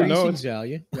Sony notes?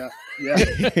 Value?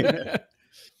 Yeah.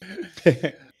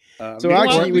 So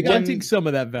actually, we can take some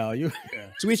of that value.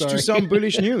 Switch to some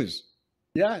bullish news.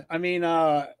 Yeah, I mean,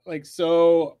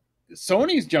 so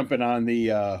Sony's jumping on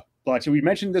the blockchain. We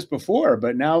mentioned this before,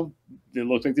 but now it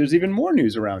looks like there's even more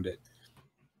news around it.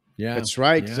 Yeah, that's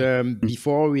right. Yeah.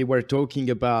 Before we were talking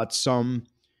about some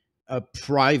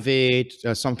private,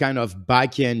 some kind of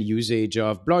backend usage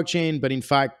of blockchain, but in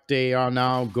fact, they are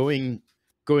now going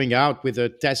out with a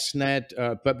testnet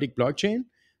public blockchain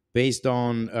based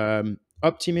on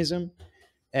optimism.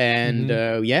 And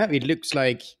it looks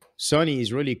like Sony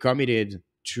is really committed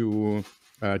to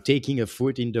taking a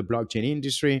foot in the blockchain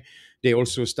industry. They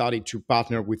also started to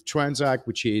partner with Transact,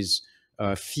 which is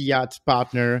a Fiat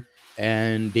partner,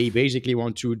 and they basically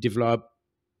want to develop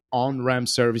on-ramp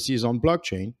services on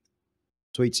blockchain.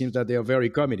 So it seems that they are very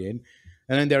committed.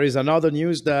 And then there is another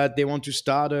news that they want to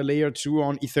start a layer 2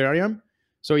 on Ethereum.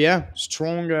 So yeah,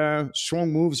 strong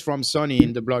moves from Sony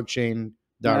in the blockchain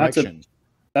direction.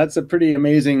 That's a pretty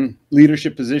amazing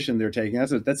leadership position they're taking.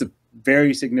 That's a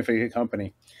very significant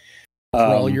company. For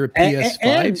all your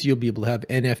PS5s, you'll be able to have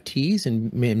NFTs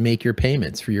and make your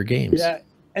payments for your games. Yeah,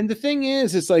 and the thing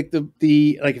is, it's like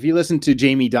like if you listen to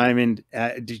Jamie Dimon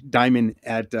at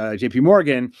JP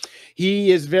Morgan,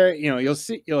 he is very,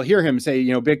 you'll hear him say,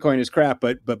 Bitcoin is crap,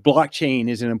 but blockchain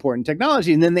is an important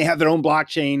technology, and then they have their own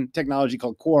blockchain technology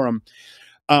called Quorum.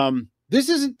 This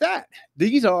isn't that.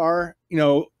 These are,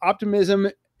 Optimism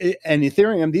and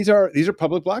Ethereum. These are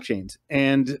public blockchains,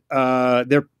 and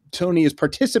Sony is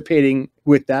participating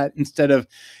with that instead of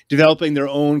developing their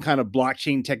own kind of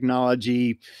blockchain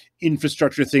technology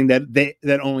infrastructure thing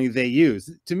that only they use.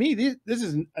 To me, this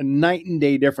is a night and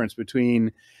day difference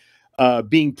between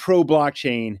being pro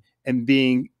blockchain and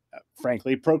being,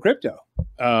 frankly, pro crypto.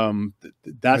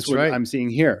 That's what right. I'm seeing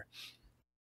here.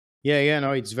 Yeah,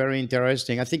 no, it's very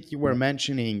interesting. I think you were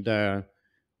mentioning the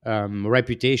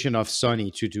reputation of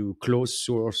Sony to do closed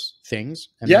source things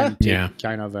and then take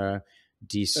kind of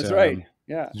this That's right.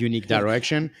 unique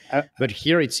direction. But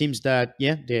here it seems that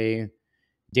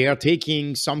they are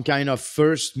taking some kind of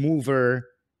first mover.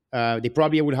 They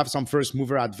probably would have some first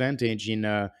mover advantage in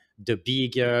the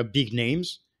big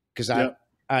names, because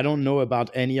I don't know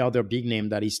about any other big name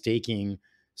that is taking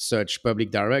such public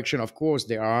direction. Of course,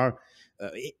 there are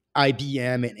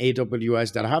IBM and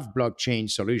AWS that have blockchain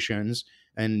solutions,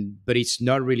 but it's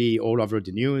not really all over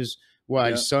the news.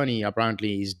 While Sony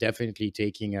apparently is definitely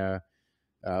taking a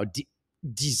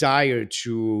desire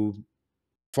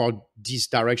for this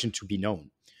direction to be known.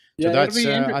 So that's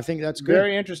I think that's good.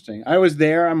 Very interesting. I was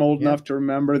there. I'm old enough to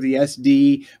remember the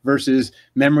SD versus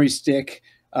memory stick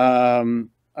battle.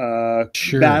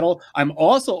 I'm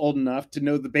also old enough to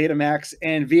know the Betamax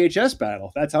and VHS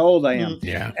battle. That's how old I am.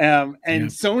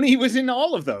 Sony was in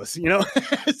all of those,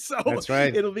 so that's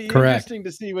right. It'll be interesting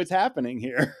to see what's happening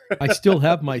here. I still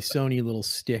have my Sony little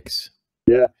sticks.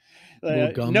 Yeah.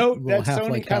 Note that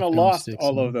Sony kind of lost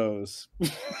all of those.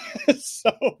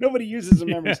 So nobody uses a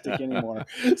memory stick anymore.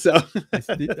 So I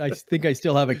think I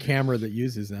still have a camera that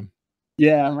uses them.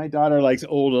 Yeah, my daughter likes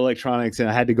old electronics, and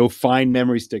I had to go find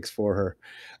memory sticks for her,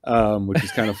 which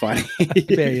is kind of funny.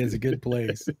 eBay is a good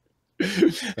place.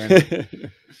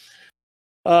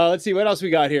 Let's see what else we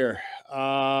got here.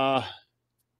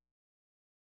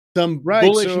 Some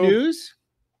bullish news.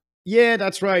 Yeah,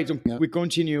 that's right. We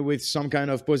continue with some kind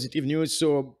of positive news.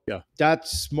 So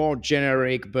that's more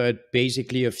generic, but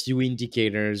basically a few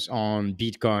indicators on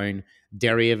Bitcoin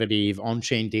derivative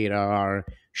on-chain data are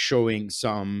showing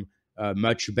some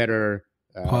much better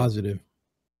positive.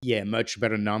 Yeah, much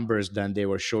better numbers than they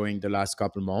were showing the last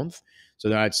couple months. So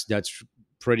that's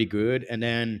pretty good. And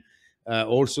then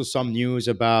also some news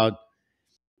about,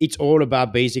 it's all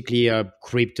about basically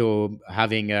crypto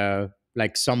having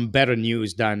like some better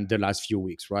news than the last few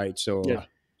weeks, right? So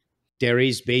there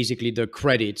is basically the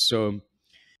credit. So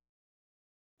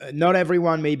not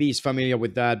everyone maybe is familiar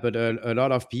with that, but a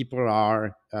lot of people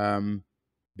are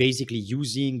basically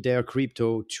using their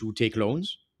crypto to take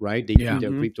loans, right? They put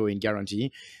their crypto in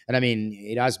guarantee. And I mean,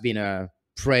 it has been a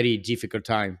pretty difficult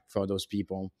time for those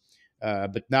people.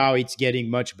 But now it's getting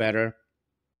much better.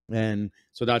 And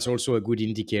so that's also a good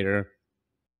indicator.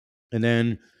 And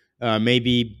then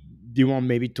do you want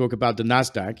maybe talk about the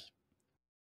NASDAQ?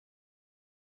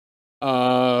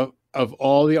 of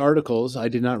all the articles, I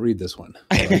did not read this one.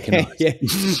 So I cannot.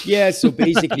 Yeah. So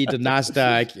basically, the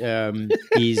Nasdaq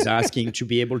is asking to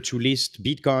be able to list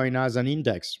Bitcoin as an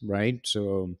index, right?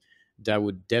 So that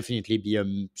would definitely be a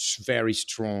very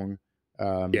strong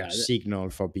signal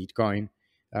for Bitcoin.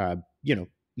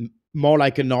 More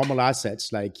like a normal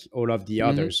assets, like all of the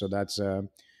others. So that's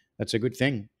a good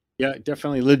thing. Yeah,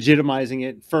 definitely legitimizing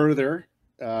it further,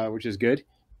 which is good.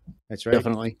 That's right.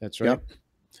 Definitely. That's right. Yep.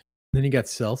 Then you got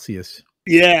Celsius.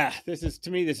 Yeah, this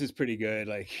is pretty good.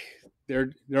 Like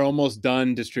they're almost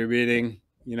done distributing.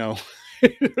 You know,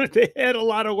 they had a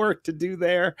lot of work to do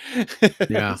there.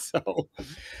 Yeah. so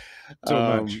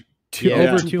much.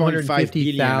 Over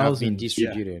 250,000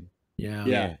 distributed.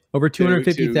 Yeah. Over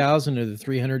 250,000 of the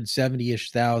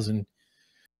 370-ish thousand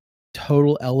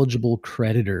total eligible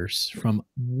creditors from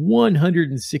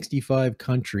 165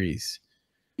 countries.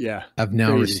 Yeah, have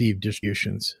now received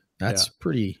distributions. That's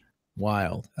pretty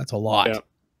wild. That's a lot. Yeah.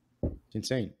 It's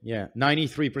insane. Yeah.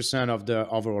 93% of the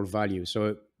overall value.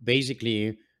 So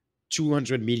basically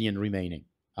 200 million remaining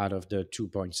out of the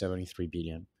 2.73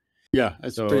 billion. Yeah.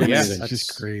 That's that's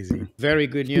just crazy. Very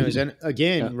good news. And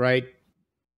again, right,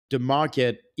 the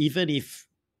market, even if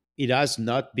it has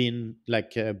not been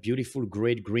like a beautiful,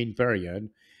 great green period,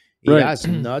 it has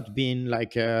not been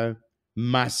like a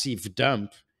massive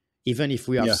dump, even if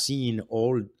we have seen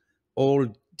all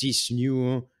this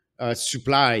new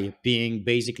supply being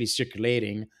basically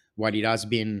circulating while it has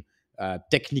been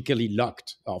technically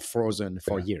locked or frozen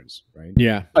for years, right?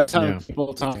 Yeah.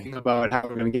 People talking about how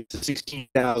we're going to get to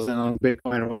 16,000 on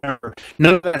Bitcoin or whatever.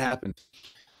 None of that happened.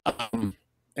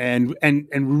 And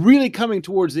really coming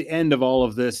towards the end of all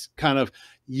of this kind of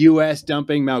U.S.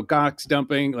 dumping, Mt. Gox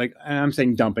dumping, like I'm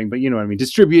saying dumping, but you know what I mean,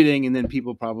 distributing, and then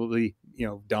people probably,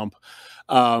 dump.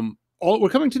 We're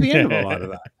coming to the end of a lot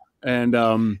of that. And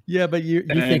but you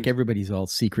think everybody's all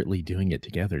secretly doing it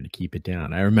together to keep it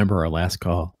down. I remember our last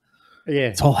call. Yeah,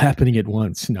 it's all happening at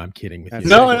once. No, I'm kidding with you.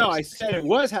 No, I said it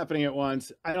was happening at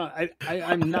once.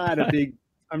 I'm not a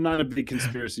big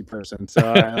conspiracy person,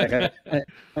 so I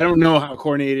don't know how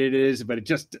coordinated it is, but it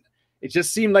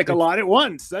just seemed like a lot at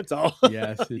once. That's all.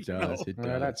 Yes, it does. It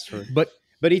does. That's true. But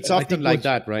it's often like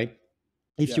that, right?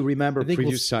 If you remember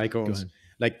previous cycles,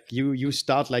 like you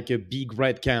start like a big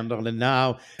red candle, and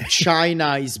now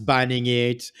China is banning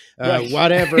it.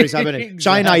 Whatever is happening, exactly.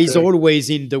 China is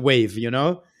always in the wave,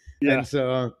 Yeah. And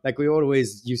so, like, we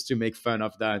always used to make fun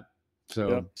of that.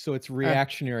 So, so it's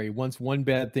reactionary. Once one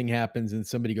bad thing happens, and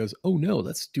somebody goes, "Oh no,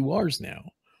 let's do ours now."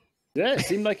 Yeah, it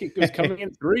seemed like it was coming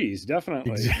in threes,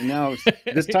 definitely. Exactly. And now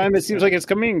this time it seems like it's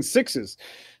coming in sixes.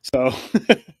 So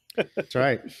that's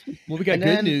right. Well, we got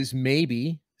good news.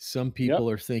 Maybe some people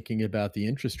are thinking about the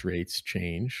interest rates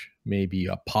change, maybe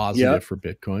a positive for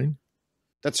Bitcoin.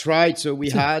 That's right. So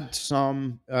we had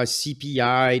some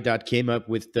CPI that came up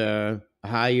with the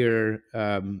higher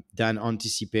than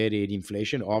anticipated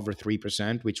inflation, over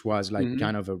 3%, which was like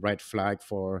kind of a red flag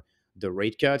for the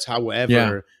rate cuts.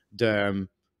 However, the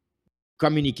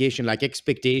communication, like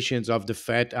expectations of the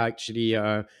Fed actually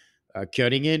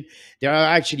cutting it. There are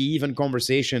actually even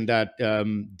conversation that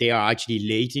they are actually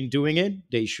late in doing it.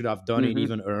 They should have done it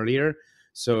even earlier.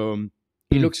 So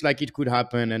it looks like it could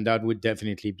happen, and that would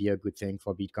definitely be a good thing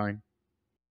for Bitcoin.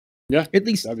 Yeah, at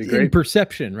least in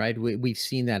perception, right? We've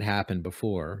seen that happen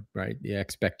before, right? The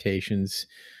expectations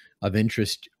of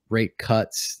interest rate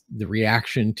cuts, the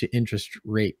reaction to interest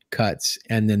rate cuts,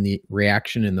 and then the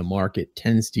reaction in the market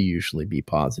tends to usually be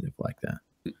positive like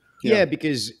that. Yeah,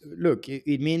 because look,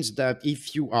 it means that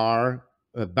if you are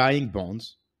buying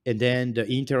bonds and then the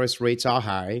interest rates are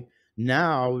high,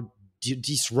 now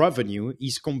this revenue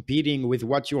is competing with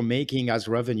what you're making as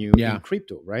revenue in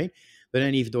crypto, right? But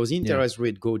then if those interest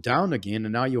rates go down again,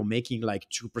 and now you're making like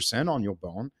 2% on your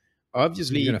bond,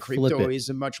 obviously crypto is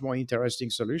a much more interesting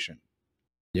solution.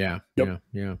 Yeah,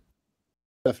 yeah.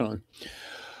 Definitely.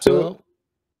 So,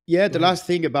 the last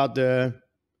thing about the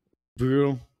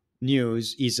bull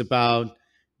news is about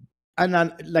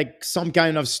like some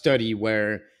kind of study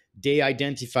where they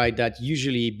identified that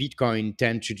usually Bitcoin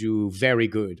tend to do very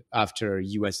good after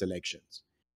US elections.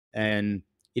 And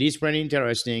it is pretty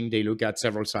interesting. They look at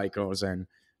several cycles and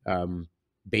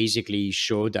basically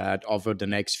show that over the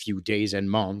next few days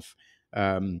and months,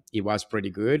 it was pretty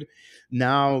good.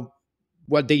 Now,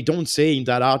 what they don't say in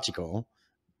that article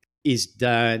is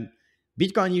that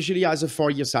Bitcoin usually has a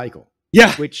 4-year cycle.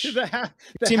 Yeah, which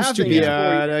seems to be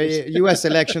a US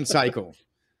election cycle.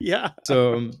 Yeah.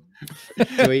 So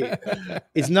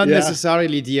it's not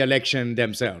necessarily the election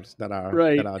themselves that are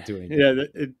doing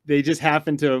it. Yeah, they just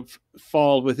happen to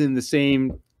fall within the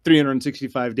same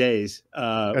 365 days.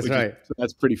 That's right.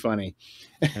 That's pretty funny.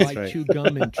 I chew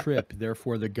gum and trip,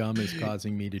 therefore the gum is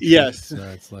causing me to trip. Yes. So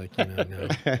it's like, no.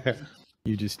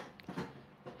 You just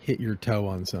hit your toe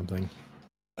on something.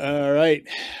 All right.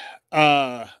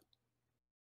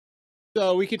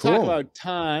 So we could talk about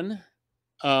Tron,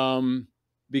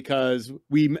 because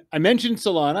I mentioned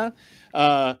Solana.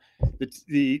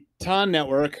 The Tron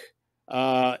network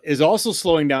is also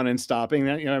slowing down and stopping.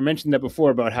 I mentioned that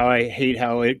before about how I hate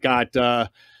how it got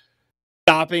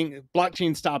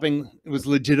blockchain stopping was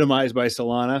legitimized by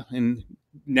Solana, and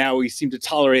now we seem to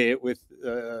tolerate it with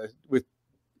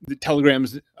the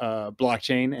Telegram's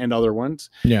blockchain and other ones.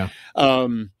 Yeah.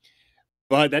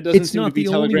 But that doesn't seem to be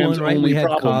Telegram's only, right? We had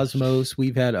problem. Cosmos.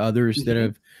 We've had others that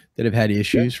have had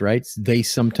issues, right? They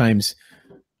sometimes,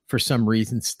 for some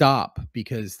reason, stop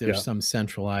because there's some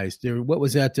centralized. What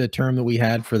was that term that we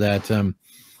had for that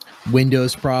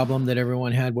Windows problem that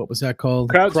everyone had? What was that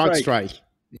called? CrowdStrike.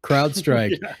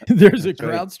 CrowdStrike. There's a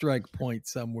CrowdStrike point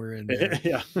somewhere in there.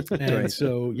 And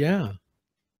so,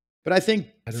 But I think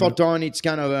for Tron, it's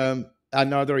kind of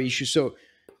another issue. So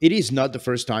it is not the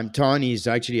first time. Tron is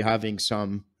actually having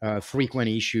some frequent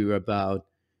issue about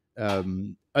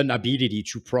an ability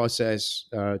to process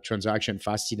transaction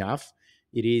fast enough.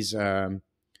 It is kind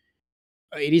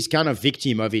of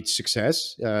victim of its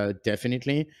success,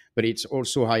 definitely, but it's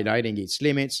also highlighting its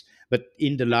limits. But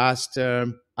in the last,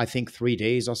 I think 3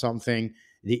 days or something,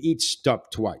 they each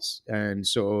stopped twice. And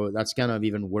so that's kind of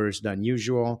even worse than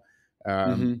usual.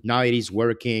 Now it is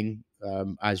working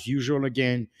as usual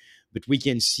again, but we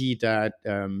can see that,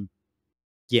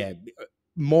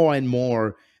 more and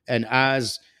more. And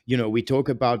as, we talk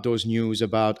about those news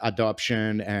about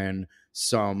adoption and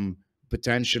some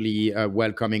potentially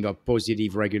welcoming of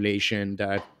positive regulation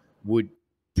that would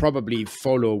probably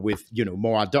follow with,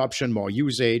 more adoption, more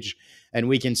usage. And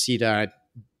we can see that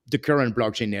the current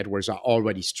blockchain networks are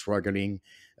already struggling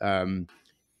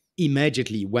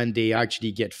immediately when they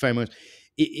actually get famous.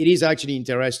 It is actually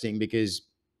interesting because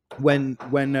when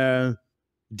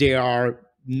they are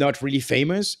not really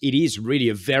famous, it is really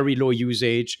a very low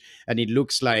usage, and it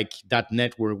looks like that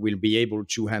network will be able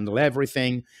to handle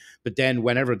everything. But then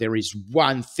whenever there is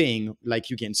one thing,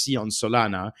 like you can see on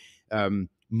Solana,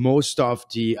 most of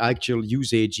the actual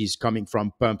usage is coming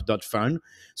from pump.fun.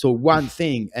 So one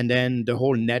thing, and then the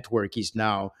whole network is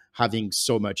now having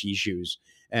so much issues.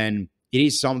 And it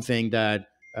is something that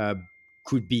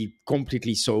could be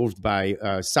completely solved by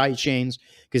sidechains,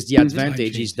 because the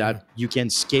advantage is that you can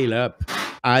scale up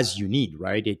as you need,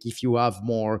 right? If you have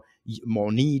more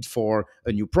need for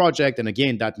a new project, and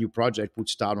again, that new project would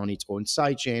start on its own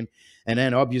sidechain, and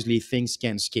then obviously things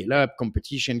can scale up,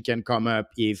 competition can come up.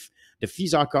 If the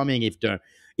fees are coming, if the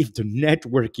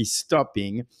network is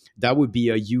stopping, that would be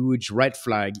a huge red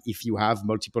flag if you have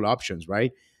multiple options,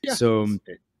 right? So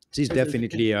this is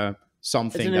definitely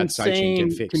something that sidechain can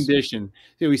fix. Condition.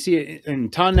 So we see it in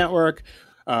Tron network.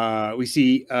 We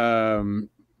see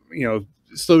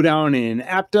slowdown in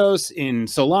Aptos, in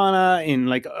Solana, in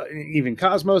even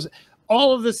Cosmos.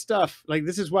 All of this stuff,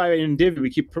 this is why in Divi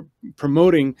we keep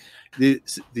promoting the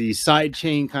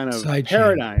sidechain kind of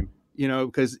paradigm.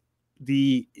 Because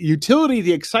the utility,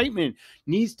 the excitement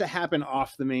needs to happen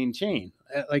off the main chain.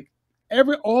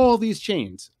 All these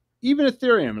chains, even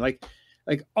Ethereum, like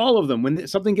all of them, when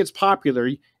something gets popular,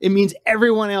 it means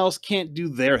everyone else can't do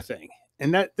their thing.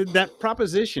 And that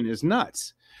proposition is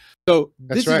nuts. So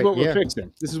this is what we're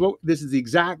fixing. This is the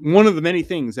exact one of the many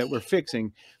things that we're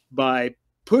fixing by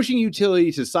pushing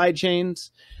utility to side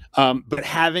chains, but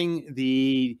having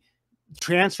the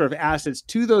transfer of assets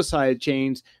to those side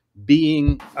chains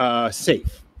being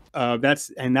safe. That's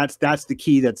the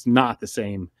key. That's not the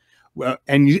same. Well,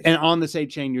 and on the same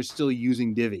chain, you're still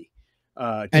using Divi.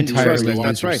 Entirely.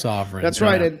 That's right. Sovereign. That's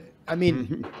right. And I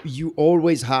mean, you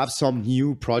always have some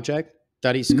new project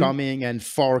that is coming and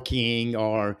forking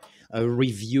or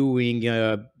reviewing,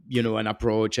 an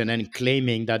approach, and then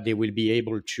claiming that they will be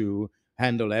able to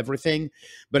handle everything.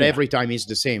 But every time it's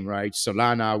the same, right?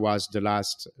 Solana was the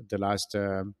last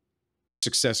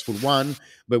successful one,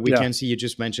 but we can see, you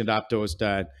just mentioned Aptos,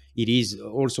 that it is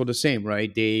also the same,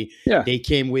 right? They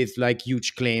came with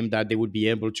huge claim that they would be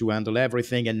able to handle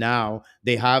everything, and now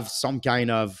they have some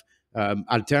kind of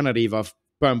alternative of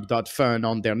pump.fun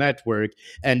on their network,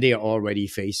 and they are already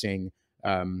facing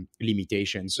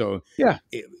limitations. So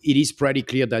it is pretty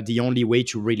clear that the only way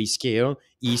to really scale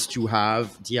is to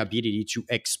have the ability to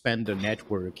expand the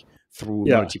network through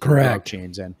multiple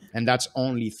blockchains, and that's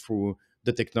only through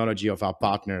the technology of our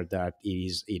partner that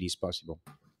it is possible.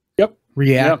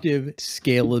 Reactive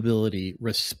scalability,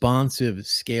 responsive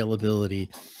scalability.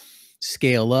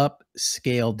 scale up,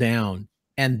 scale down.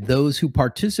 And those who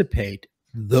participate,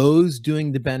 those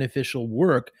doing the beneficial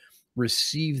work,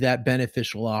 receive that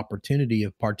beneficial opportunity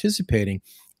of participating.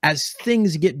 As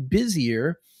things get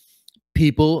busier,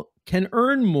 people can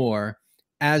earn more.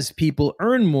 As people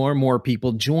earn more, more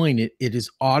people join it. It is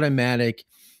automatic.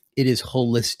 It is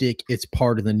holistic. It's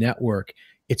part of the network.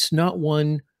 It's not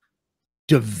one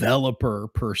developer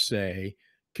per se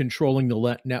controlling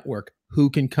the network, who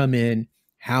can come in,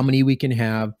 how many we can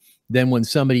have. Then when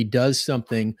somebody does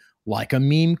something like a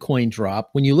meme coin drop,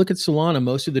 when you look at Solana,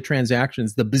 most of the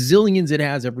transactions, the bazillions it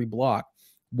has every block,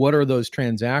 what are those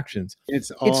transactions?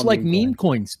 It's like meme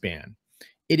coin spam.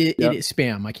 It is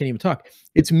spam. I can't even talk.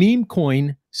 It's meme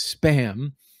coin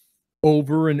spam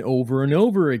over and over and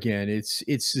over again. It's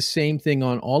the same thing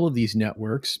on all of these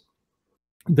networks,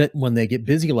 that when they get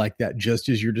busy like that, just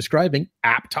as you're describing,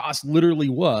 Aptos literally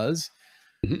was.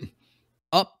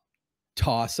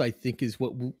 Uptos, I think, is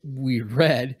what we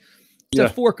read. It's a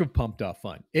fork of pumped off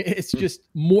fun. It's just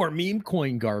more meme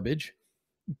coin garbage.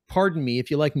 Pardon me,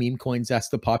 if you like meme coins, that's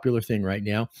the popular thing right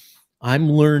now.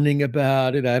 I'm learning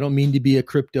about it. I don't mean to be a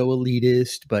crypto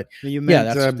elitist, but you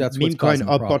meant, that's meme coin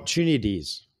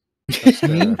opportunities.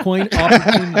 Meme coin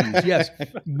opportunities. Yes,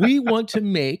 we want to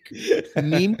make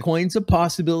meme coins a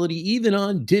possibility, even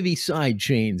on Divi side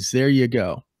chains. There you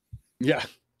go. Yeah,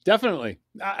 definitely.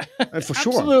 For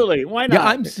sure. Absolutely. Why not? Yeah,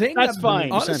 I'm saying that's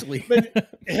fine. Honestly, but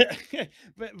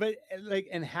like,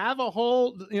 and have a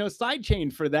whole side chain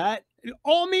for that.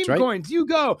 All meme coins. You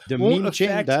go the meme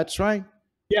chain. That's right.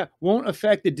 Yeah, won't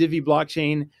affect the Divi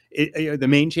blockchain, the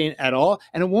main chain at all,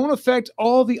 and it won't affect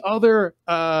all the other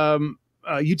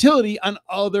utility on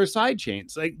other side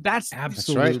chains. Like that's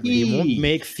absolutely right. You won't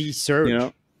make fee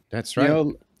surge. That's right.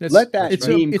 Let that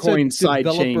meme coin side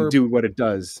chain do what it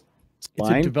does. It's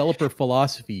a developer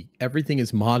philosophy. Everything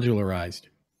is modularized.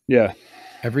 Yeah.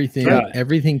 Everything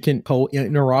can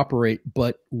interoperate,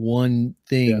 but one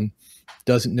thing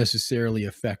doesn't necessarily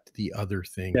affect the other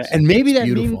things. Yeah. And maybe that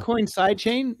meme coin side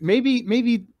chain, maybe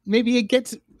it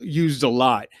gets used a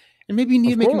lot. And maybe you need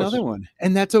to make another one,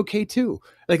 and that's okay too.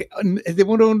 Like they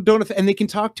don't, and they can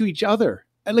talk to each other.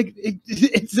 And like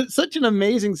it's such an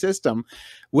amazing system,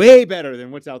 way better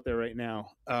than what's out there right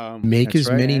now. Make as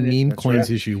many meme coins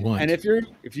as you want. And if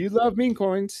you love meme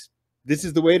coins, this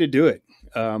is the way to do it.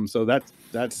 So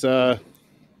that's all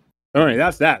right.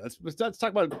 That's that. Let's talk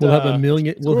about. We'll have a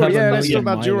million. Let's talk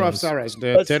about Durov Saras,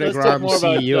 the Telegram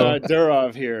CEO. About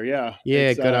Durov here. Yeah.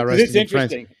 It's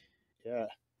interesting. Yeah.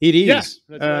 It is.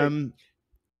 Yeah, right.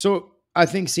 So I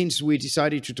think since we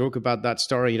decided to talk about that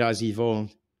story, it has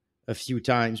evolved a few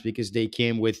times because they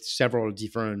came with several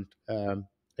different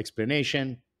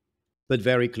explanations, but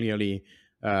very clearly,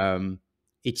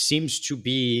 it seems to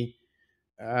be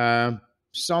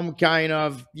some kind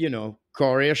of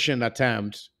coercion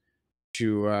attempt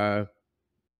to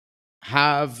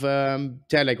have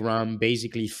Telegram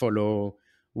basically follow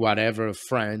whatever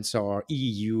France or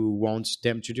EU wants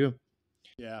them to do.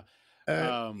 Yeah.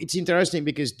 It's interesting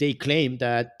because they claim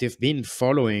that they've been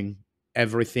following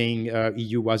everything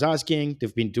EU was asking.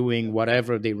 They've been doing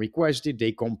whatever they requested.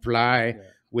 They comply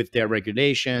with their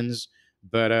regulations.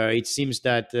 But it seems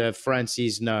that France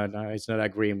is not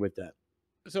agreeing with that.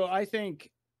 So I think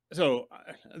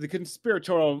the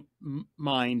conspiratorial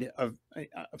mind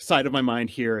side of my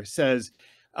mind here says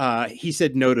he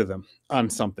said no to them on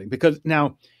something, because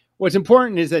now what's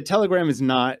important is that Telegram is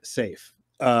not safe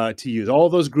to use. All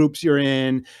those groups you're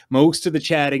in, most of the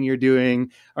chatting you're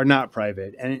doing are not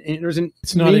private. And there's a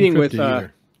meeting with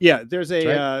there's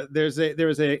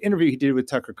a interview he did with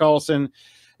Tucker Carlson.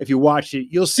 If you watch it,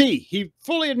 you'll see he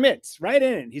fully admits right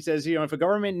in it. He says, if a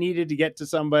government needed to get to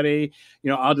somebody,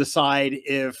 I'll decide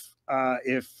if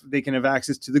they can have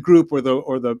access to the group or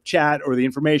the chat or the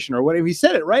information or whatever. He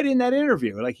said it right in that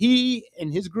interview. Like he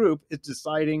and his group is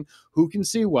deciding who can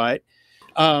see what.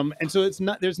 And so it's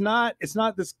not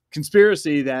this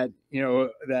conspiracy that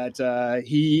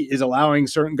he is allowing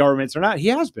certain governments or not. He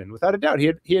has been, without a doubt.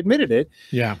 He admitted it.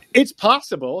 Yeah. It's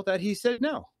possible that he said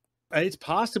no. It's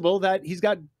possible that he's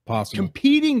got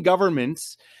competing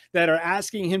governments that are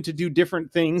asking him to do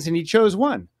different things, and he chose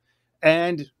one.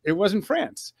 And it wasn't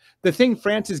France. The thing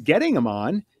France is getting him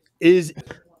on is,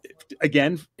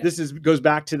 again, goes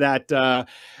back to that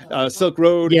Silk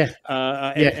Road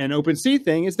and OpenSea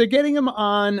thing, is they're getting him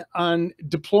on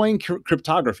deploying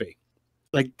cryptography.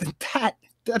 Like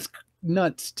that's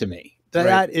nuts to me.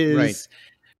 That is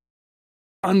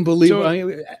unbelievable.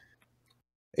 So,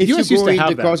 if you go in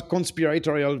the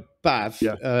conspiratorial path,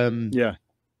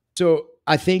 so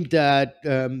I think that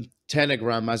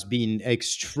Telegram has been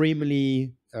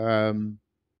extremely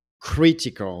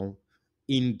critical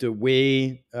in the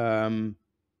way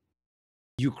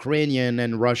Ukrainian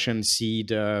and Russian see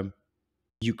the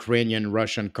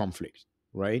Ukrainian-Russian conflict,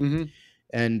 right?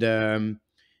 Mm-hmm.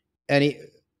 And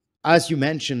as you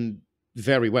mentioned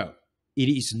very well, it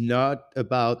is not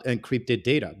about encrypted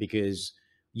data, because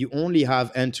you only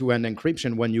have end-to-end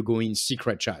encryption when you go in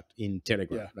secret chat in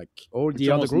Telegram. Yeah. Like all the Which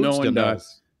other almost groups, no one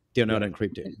does. they're not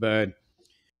encrypted. But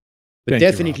Thank you,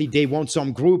 definitely they want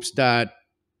some groups that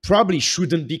probably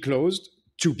shouldn't be closed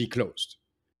to be closed.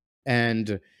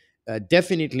 And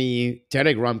definitely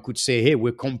Telegram could say, hey,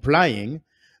 we're complying.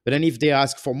 But then if they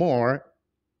ask for more,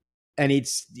 and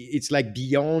it's like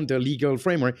beyond the legal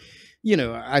framework,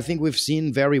 I think we've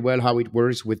seen very well how it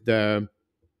works with the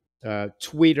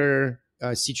Twitter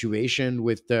situation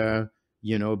with the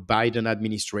Biden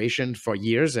administration for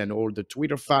years, and all the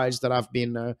Twitter files that have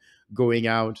been going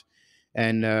out.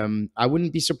 And I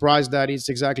wouldn't be surprised that it's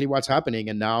exactly what's happening.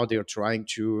 And now they're trying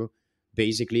to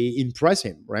basically impress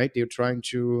him, right? They're trying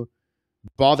to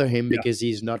bother him because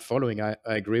he's not following. I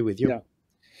agree with you. Yeah.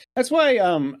 That's why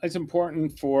it's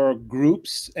important for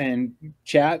groups and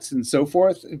chats and so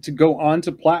forth to go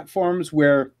onto platforms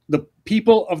where the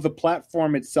people of the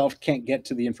platform itself can't get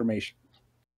to the information.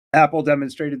 Apple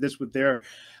demonstrated this with their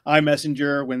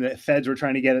iMessenger when the feds were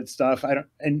trying to get at stuff.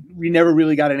 And we never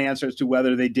really got an answer as to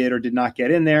whether they did or did not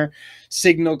get in there.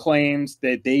 Signal claims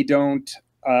that they don't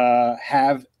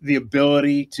have the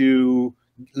ability to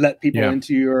let people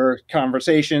into your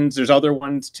conversations. There's other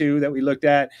ones too that we looked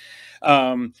at.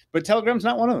 But Telegram's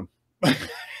not one of them.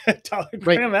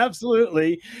 Telegram,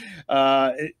 absolutely.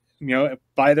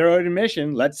 By their own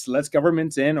admission, let's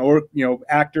governments in, or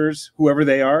actors, whoever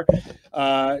they are,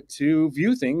 to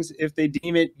view things if they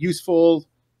deem it useful,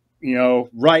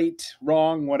 right,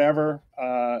 wrong, whatever.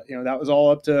 That was all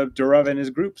up to Durav and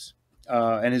his groups,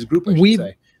 and his group.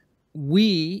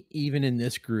 We even in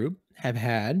this group have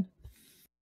had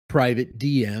private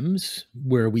DMs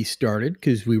where we started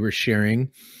because we were sharing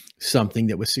something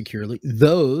that was securely.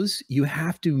 Those you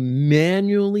have to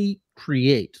manually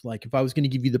create. Like if I was going to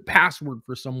give you the password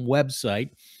for some website,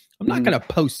 I'm not going to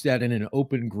post that in an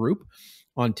open group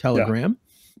on Telegram,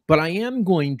 but I am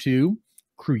going to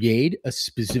create a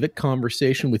specific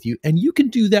conversation with you. And you can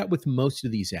do that with most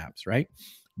of these apps, right?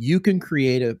 You can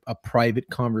create a private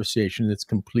conversation that's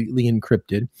completely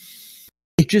encrypted.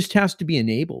 It just has to be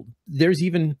enabled. There's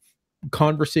even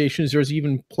conversations, there's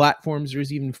even platforms,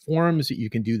 there's even forums that you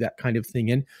can do that kind of thing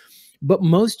in. But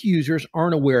most users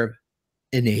aren't aware of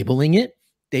enabling it.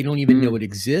 They don't even know it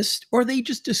exists, or they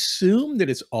just assume that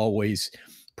it's always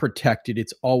protected,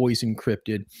 it's always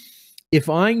encrypted. If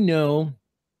I know,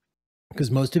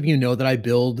 because most of you know that I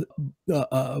build,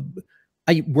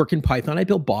 I work in Python, I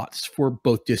build bots for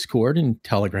both Discord and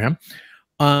Telegram.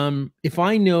 If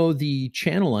I know the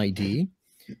channel ID,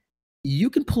 you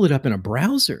can pull it up in a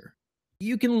browser.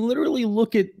 You can literally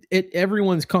look at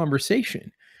everyone's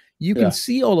conversation. You can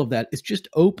see all of that. It's just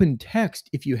open text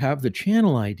if you have the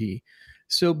channel ID.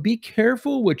 So be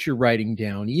careful what you're writing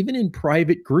down. Even in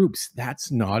private groups,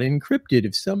 that's not encrypted.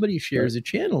 If somebody shares a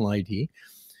channel ID,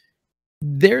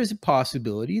 there's a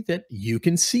possibility that you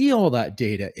can see all that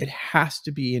data. It has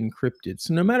to be encrypted.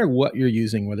 So no matter what you're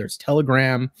using, whether it's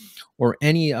Telegram or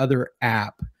any other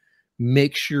app,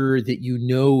 make sure that you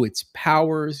know its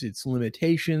powers, its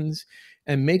limitations,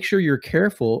 and make sure you're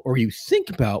careful, or you think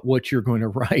about what you're going to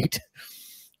write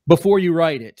before you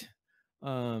write it.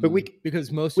 But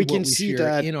because most of what we share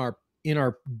that in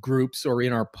our groups or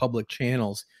in our public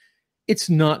channels, it's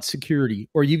not security.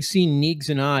 Or you've seen Neegs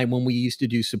and I, when we used to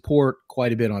do support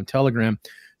quite a bit on Telegram,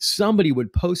 somebody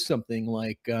would post something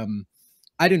like,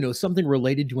 I don't know, something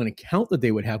related to an account that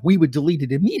they would have. We would delete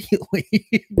it immediately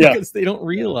because they don't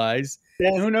realize.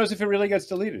 Yeah, who knows if it really gets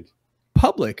deleted?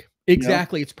 Public.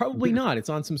 Exactly. It's probably not. It's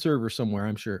on some server somewhere,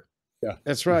 I'm sure. Yeah,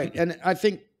 that's right. And I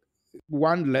think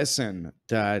one lesson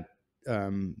that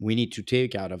we need to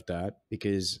take out of that,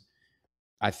 because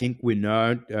I think we're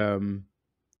not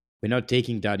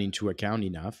taking that into account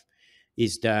enough,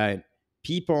 is that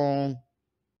people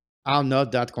are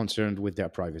not that concerned with their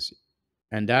privacy.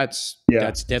 And that's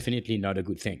definitely not a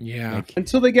good thing. Yeah. Like,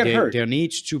 until they get hurt. There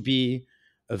needs to be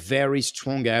a very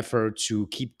strong effort to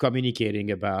keep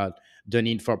communicating about the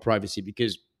need for privacy,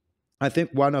 because I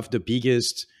think one of the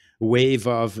biggest wave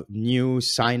of new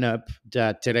sign up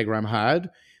that Telegram had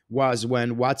was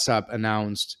when WhatsApp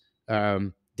announced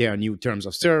their new terms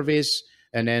of service,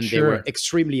 and then they were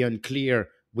extremely unclear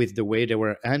with the way they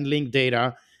were handling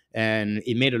data, and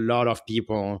it made a lot of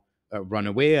people run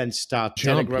away and start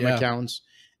Telegram accounts.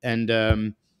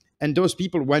 And And those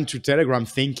people went to Telegram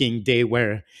thinking they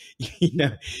were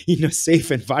in a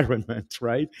safe environment,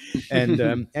 right?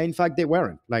 And in fact, they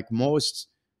weren't. Like most,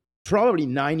 probably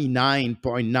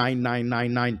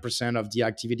 99.9999% of the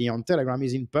activity on Telegram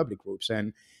is in public groups,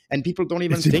 and people don't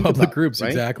even think public about groups, it,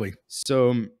 right? Exactly.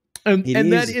 So, and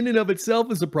that in and of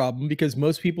itself is a problem, because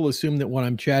most people assume that when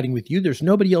I'm chatting with you, there's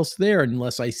nobody else there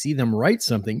unless I see them write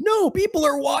something. No, people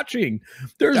are watching.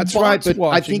 There's that's bots right, but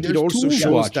watching. I think it also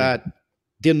shows that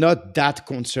they're not that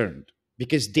concerned,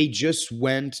 because they just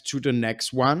went to the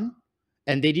next one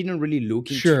and they didn't really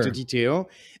look into the detail.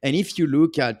 And if you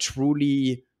look at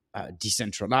truly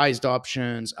decentralized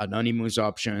options, anonymous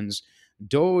options,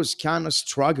 those kind of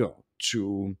struggle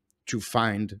to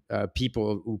find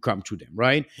people who come to them,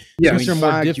 right? Yeah, so in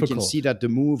fact, you can see that the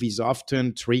move is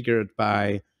often triggered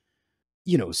by,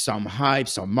 some hype,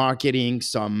 some marketing,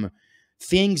 some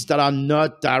things that are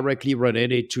not directly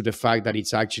related to the fact that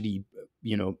it's actually,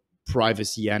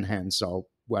 privacy enhanced or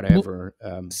whatever.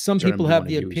 Well, some people have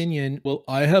the opinion, well,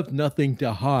 I have nothing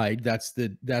to hide. That's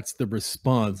the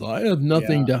response. I have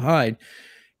nothing to hide.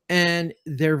 And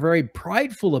they're very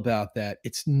prideful about that.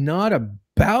 It's not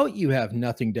about you have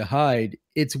nothing to hide.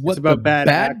 It's what the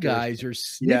bad guys are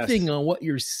sniffing on what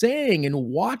you're saying and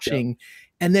watching,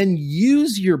 and then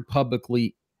use your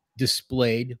publicly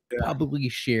displayed, publicly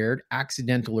shared,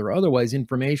 accidental or otherwise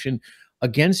information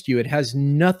against you. It has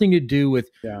nothing to do with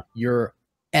your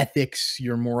ethics,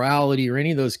 your morality, or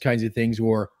any of those kinds of things,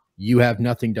 or you have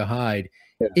nothing to hide.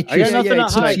 It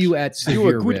just puts you at severe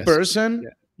You're a good risk. person.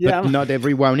 But not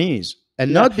everyone is.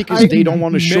 And not because they don't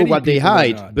want to show what they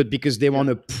hide, but because they want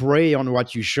to prey on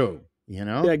what you show,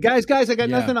 Yeah, guys, I got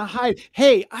nothing to hide.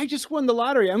 Hey, I just won the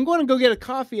lottery. I'm going to go get a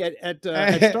coffee at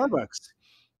Starbucks.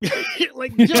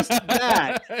 Like just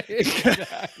that.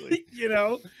 Exactly.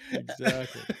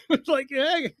 Exactly. It's like,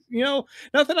 hey,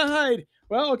 nothing to hide.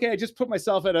 Well, okay, I just put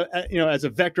myself at as a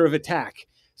vector of attack.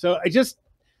 So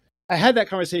I had that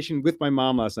conversation with my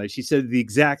mom last night. She said the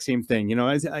exact same thing.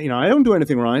 I don't do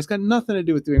anything wrong. It's got nothing to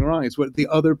do with doing wrong. It's what the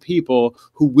other people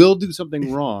who will do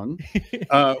something wrong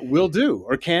will do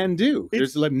or can do.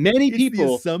 There's like many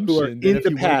people who are in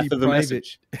the path of the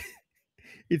message.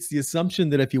 It's the assumption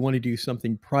that if you want to do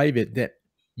something private, that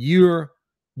you're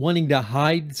wanting to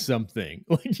hide something,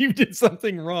 like you did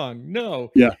something wrong.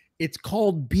 No. Yeah. It's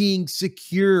called being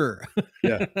secure.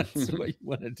 Yeah. That's what you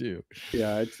want to do.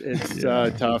 Yeah, it's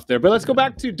tough there. But let's go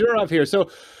back to Durov here. So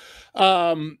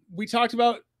we talked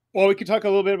about, we could talk a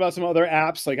little bit about some other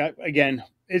apps. Like, again,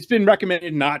 it's been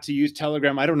recommended not to use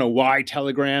Telegram. I don't know why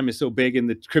Telegram is so big in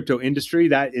the crypto industry.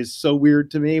 That is so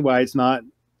weird to me, why it's not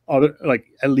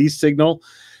at least Signal.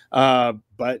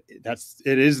 But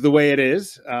it is the way it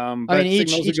is. I mean,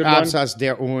 each app has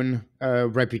their own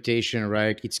reputation,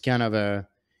 right? It's kind of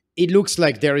it looks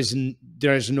like there is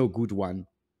no good one,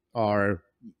 or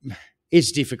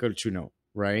it's difficult to know,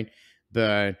 right?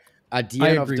 But at the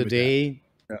end of the day,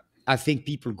 I think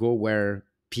people go where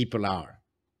people are,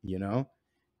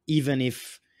 even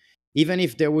if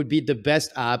there would be the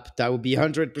best app that would be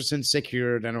 100%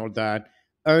 secured and all that,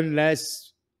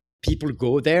 unless people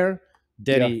go there,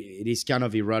 then it is kind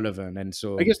of irrelevant. And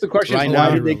so I guess the question is,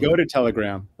 why did they go to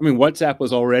Telegram? I mean, WhatsApp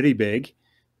was already big.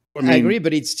 I agree,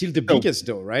 but it's still the biggest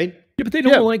though, right? Yeah, but they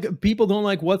don't people don't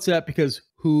like WhatsApp because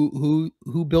who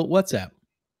built WhatsApp?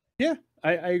 Yeah,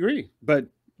 I agree. But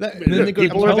then they go to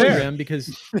Telegram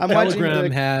because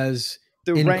Telegram has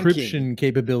the encryption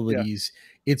capabilities. Yeah.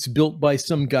 It's built by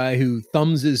some guy who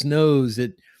thumbs his nose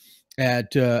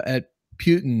at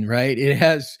Putin, right? It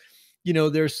has,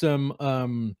 there's some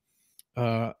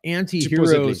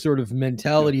anti-hero sort of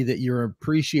mentality that you're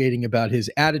appreciating about his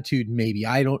attitude. Maybe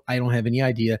I don't have any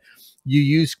idea.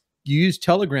 You use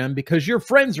Telegram because your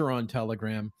friends are on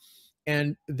Telegram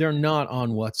and they're not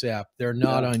on WhatsApp. They're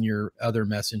not on your other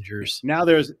messengers. Now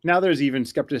there's even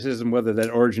skepticism whether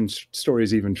that origin story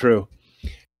is even true.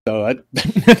 So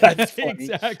that's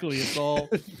exactly.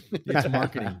 It's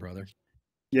marketing, brother.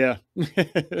 Yeah.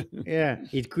 Yeah.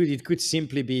 It could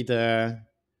simply be the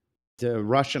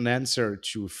Russian answer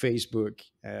to Facebook.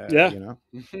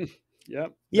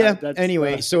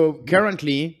 Anyway, so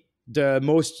currently the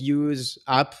most used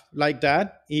app like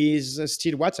that is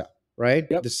still WhatsApp, right?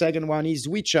 The second one is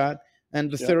WeChat,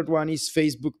 and the third one is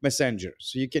Facebook Messenger.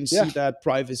 So you can see that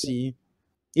privacy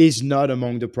is not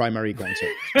among the primary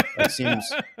concerns.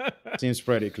 That seems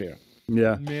pretty clear.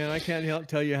 Yeah, man, I can't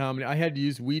tell you how many. I had to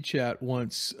use WeChat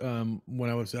once when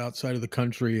I was outside of the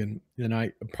country, and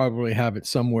I probably have it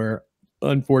somewhere,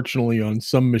 unfortunately, on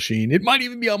some machine. It might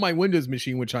even be on my Windows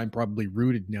machine, which I'm probably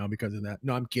rooted now because of that.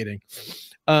 No, I'm kidding.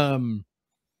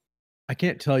 I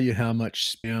can't tell you how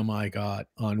much spam I got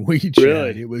on WeChat.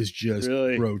 Really? It was just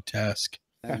Really? grotesque.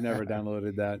 I've never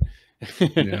downloaded that.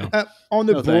 Yeah. On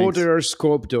the No, broader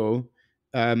scope, though,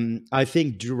 I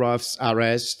think Durov's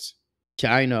arrest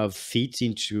kind of fits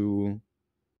into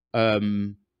a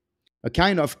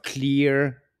kind of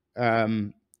clear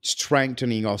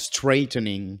strengthening or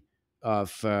straightening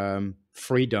of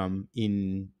freedom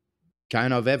in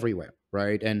kind of everywhere,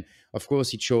 right? And of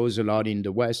course, it shows a lot in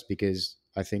the West because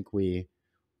I think we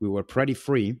were pretty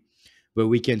free, but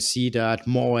we can see that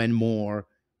more and more.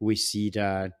 We see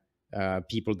that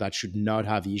people that should not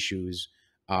have issues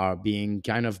are being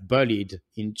kind of bullied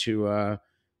into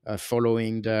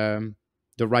following the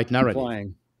right narrative.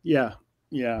 Complying. Yeah.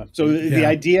 Yeah. So the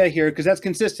idea here, because that's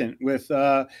consistent with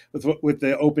the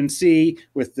OpenSea,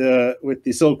 with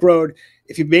the Silk Road.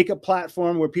 If you make a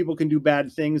platform where people can do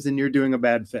bad things, then you're doing a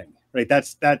bad thing, right?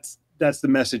 That's the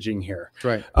messaging here.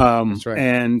 Right. That's right.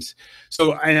 And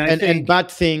so, and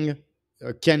bad thing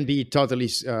can be totally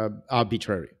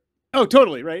arbitrary. Oh,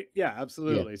 totally. Right. Yeah,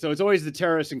 absolutely. Yeah. So it's always the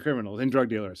terrorists and criminals and drug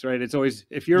dealers, right? It's always,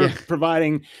 if you're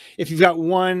providing, if you've got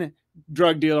one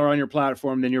drug dealer on your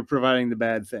platform, then you're providing the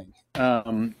bad thing.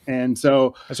 And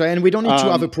so, and we don't need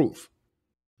to have a proof.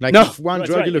 Like if one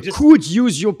drug dealer could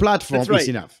use your platform, it's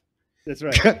enough. That's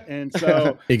right. And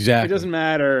so exactly, it doesn't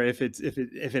matter if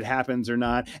it happens or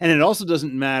not. And it also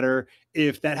doesn't matter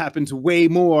if that happens way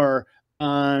more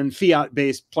on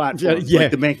fiat-based platforms like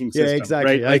the banking system. Yeah,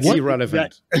 exactly. Right? Like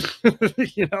irrelevant.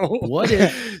 You know, what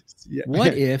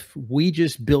if we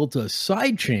just built a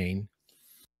side chain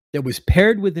that was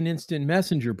paired with an instant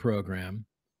messenger program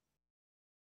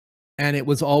and it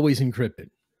was always encrypted?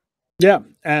 Yeah.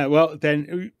 Well,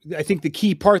 then I think the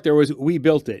key part there was we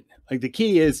built it. Like the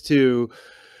key is to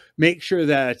make sure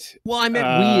that. Well, I meant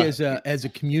we as a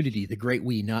community, the great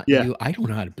we, not you. I don't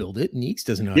know how to build it. Neeks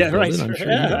doesn't know how to build it. I'm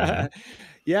sure.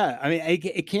 Yeah. I mean,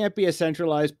 it can't be a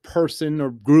centralized person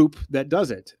or group that does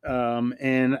it.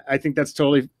 And I think that's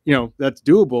totally, that's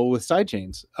doable with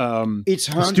sidechains. It's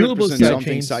 100%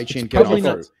 something sidechain can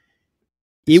offer.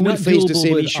 It will face the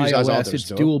same issues as others.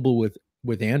 It's doable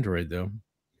with Android though.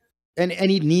 And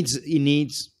it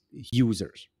needs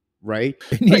users, right?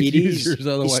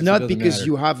 It's not because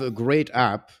you have a great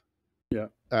app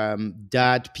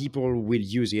that people will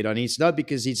use it, and it's not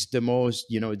because it's the most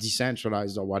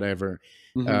decentralized or whatever.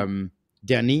 Mm-hmm.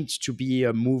 There needs to be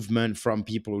a movement from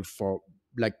people for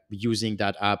like using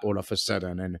that app all of a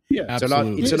sudden, and it's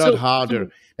a lot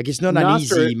harder. Like it's not an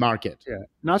easy market. Yeah,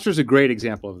 Nostra's a great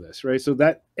example of this, right? So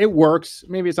that it works.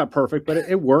 Maybe it's not perfect, but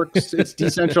it works. It's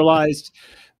decentralized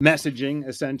messaging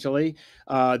essentially.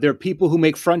 There are people who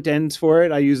make front ends for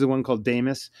it. I use the one called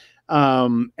Damus.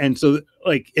 And so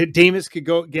like Damus could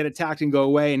get attacked and go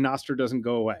away, and Nostra doesn't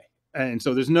go away. And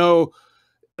so there's no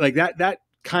like that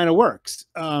kind of works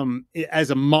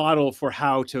as a model for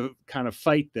how to kind of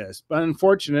fight this. But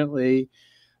unfortunately,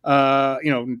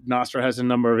 Nostra has a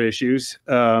number of issues,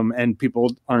 and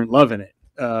people aren't loving it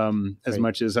as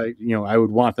much as I would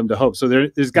want them to hope. So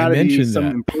there's got to be some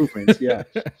improvements. Yeah.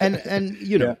 and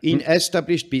in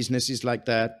established businesses like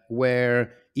that,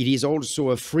 where it is also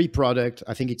a free product,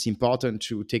 I think it's important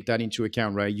to take that into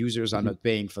account, right? Users are not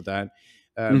paying for that.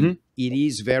 It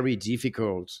is very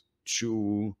difficult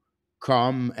to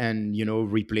come and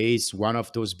replace one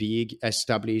of those big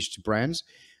established brands.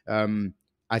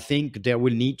 I think there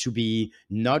will need to be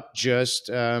not just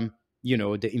the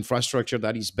infrastructure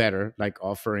that is better, like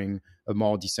offering a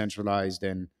more decentralized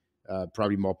and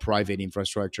probably more private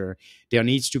infrastructure. There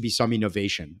needs to be some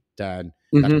innovation that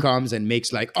comes and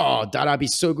makes like, oh, that app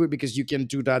is so good because you can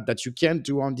do that you can't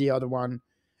do on the other one.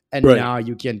 And now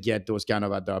you can get those kind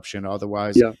of adoption.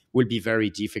 Otherwise, it will be very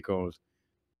difficult.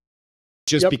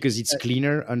 Just because it's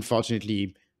cleaner,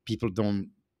 unfortunately, people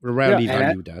rarely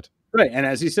value that. Right. And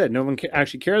as you said, no one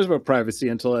actually cares about privacy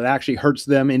until it actually hurts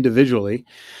them individually.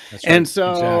 That's right. And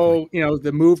so,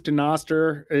 the move to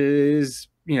Nostr is,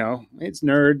 it's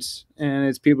nerds and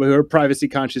it's people who are privacy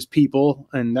conscious people.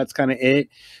 And that's kind of it.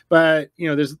 But,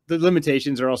 there's the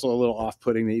limitations are also a little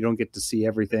off-putting that you don't get to see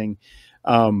everything.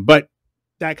 But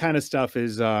that kind of stuff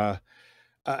is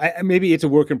maybe it's a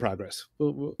work in progress.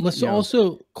 Let's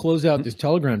also close out this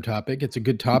Telegram topic. It's a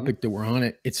good topic that we're on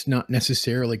it. It's not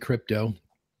necessarily crypto,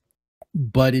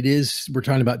 but we're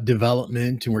talking about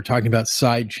development and we're talking about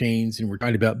side chains and we're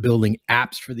talking about building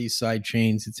apps for these side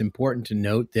chains. It's important to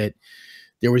note that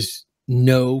there was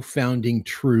no founding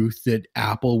truth that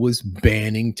Apple was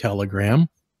banning Telegram,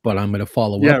 but I'm going to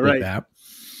follow up with that.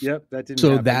 Yep, that didn't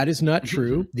so happen. That is not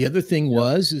true. The other thing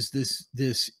is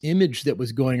this image that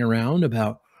was going around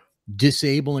about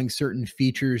disabling certain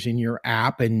features in your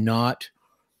app and not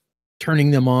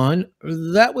turning them on.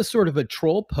 That was sort of a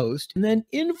troll post. And then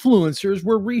influencers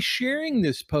were resharing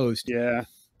this post. Yeah.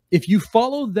 If you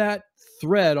follow that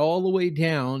thread all the way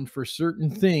down for certain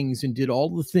things and did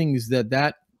all the things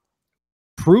that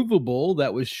provable,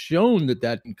 that was shown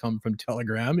that can come from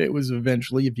Telegram. It was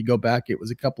eventually, if you go back, it was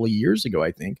a couple of years ago,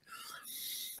 I think.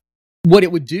 What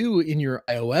it would do in your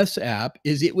iOS app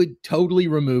is it would totally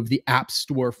remove the App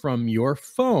Store from your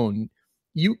phone.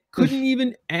 You couldn't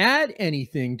even add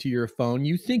anything to your phone.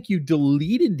 You think you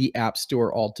deleted the App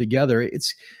Store altogether.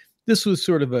 This was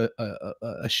sort of a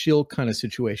shill kind of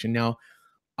situation. Now,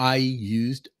 I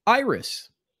used Iris.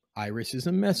 Iris is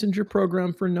a messenger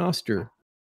program for Nostr.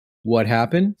 What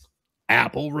happened?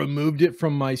 Apple removed it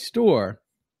from my store.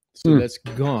 So that's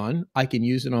gone. I can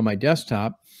use it on my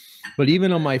desktop, but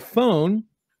even on my phone,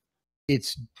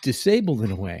 it's disabled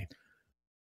in a way.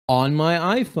 On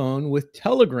my iPhone with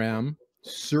Telegram,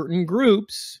 certain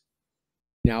groups,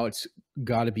 now it's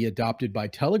got to be adopted by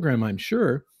Telegram, I'm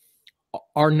sure,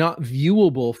 are not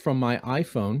viewable from my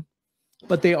iPhone,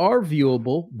 but they are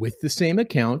viewable with the same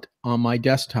account on my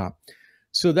desktop.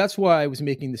 So that's why I was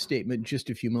making the statement just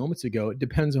a few moments ago. It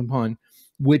depends upon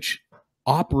which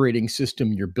operating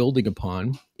system you're building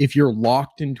upon. If you're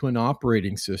locked into an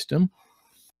operating system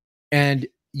and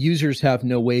users have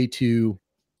no way to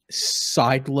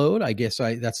sideload, I guess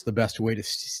that's the best way to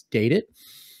state it,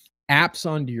 apps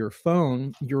onto your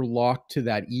phone, you're locked to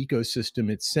that ecosystem.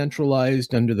 It's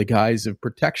centralized under the guise of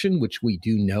protection, which we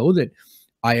do know that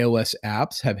iOS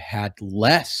apps have had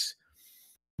less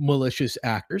malicious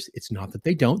actors. It's not that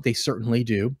they don't, they certainly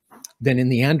do, than in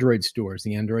the Android stores.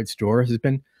 The Android store has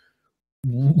been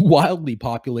wildly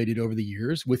populated over the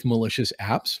years with malicious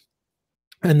apps,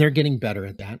 and they're getting better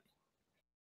at that.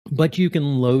 But you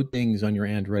can load things on your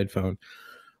Android phone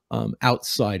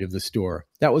outside of the store.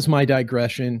 That was my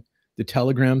digression. The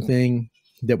Telegram thing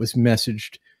that was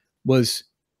messaged was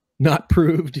not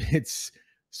proved. It's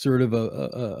sort of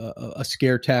a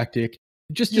scare tactic.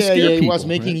 Just to scare people, it was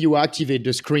making you activate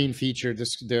the screen feature,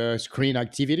 the screen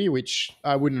activity, which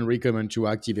I wouldn't recommend to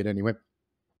activate anyway.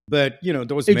 But, you know,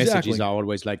 those messages are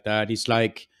always like that. It's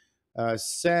like,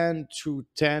 send to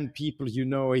 10 people you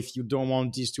know if you don't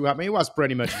want this to happen. It was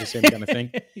pretty much the same kind of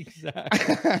thing.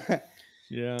 Exactly.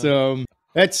 Yeah. So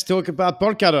let's talk about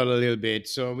Polkadot a little bit.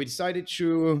 So we decided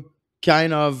to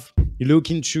kind of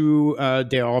look into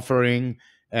their offering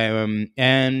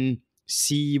and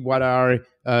see what are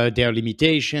their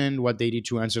limitations, what they need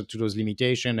to answer to those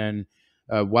limitations, and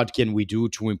what can we do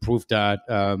to improve that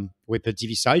with the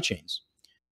Divi sidechains.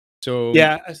 So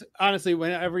yeah, honestly,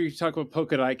 whenever you talk about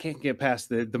Polkadot, I can't get past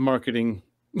the marketing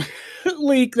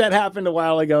leak that happened a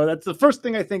while ago. That's the first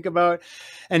thing I think about.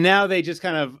 And now they just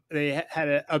they had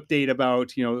an update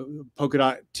about, you know,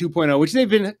 Polkadot 2.0, which they've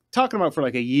been talking about for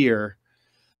like a year.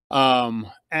 And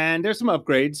there's some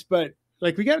upgrades, but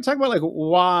like we got to talk about like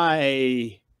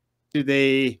why is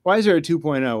there a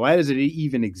 2.0? Why does it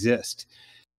even exist?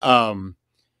 And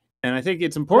I think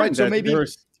it's important that maybe go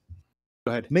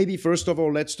ahead. Maybe first of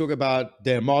all, let's talk about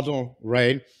their model,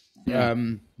 right? Yeah.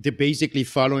 They're basically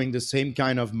following the same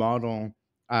kind of model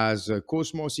as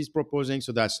Cosmos is proposing.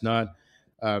 So that's not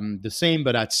the same,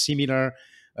 but that's similar.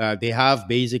 They have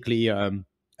basically an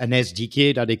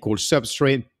SDK that they call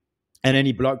Substrate, and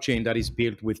any blockchain that is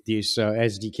built with this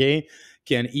SDK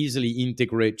can easily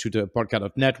integrate to the Polkadot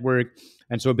network.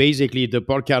 And so basically the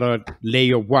Polkadot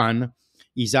layer 1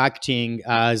 is acting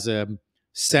as a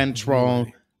central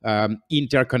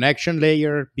interconnection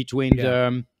layer between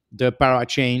the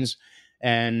parachains.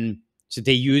 And so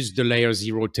they use the layer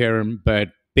 0 term, but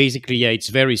basically, it's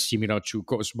very similar to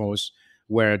Cosmos,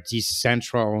 where this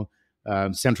central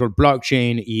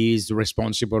blockchain is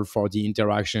responsible for the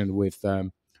interaction with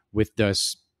the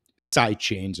side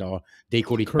chains, or they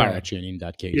call it parachain in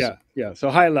that case. Yeah. So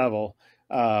high level,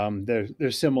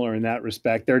 they're similar in that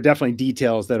respect. There are definitely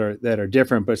details that are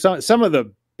different, but some of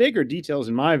the bigger details,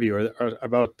 in my view, are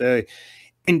about the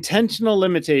intentional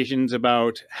limitations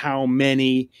about how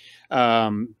many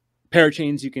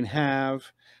parachains you can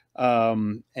have,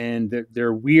 and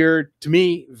they're weird to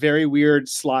me, very weird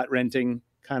slot renting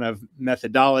kind of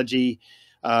methodology.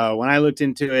 When I looked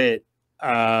into it,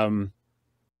 I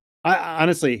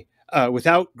honestly,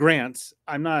 without grants,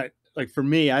 I'm not like, for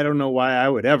me, I don't know why I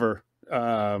would ever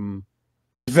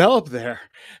develop there.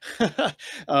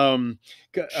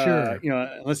 Sure. You know,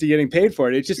 unless you're getting paid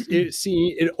for it.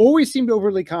 It always seemed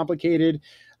overly complicated,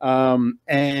 and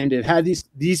it had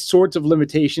these sorts of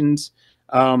limitations,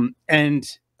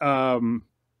 and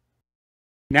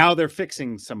now they're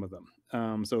fixing some of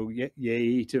them. So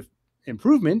yay to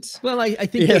improvements. Well, I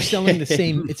think they're selling the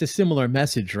same. It's a similar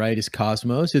message, right? As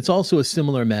Cosmos. It's also a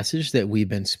similar message that we've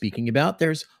been speaking about.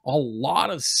 There's a lot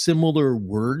of similar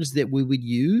words that we would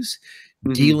use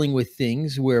dealing with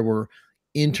things where we're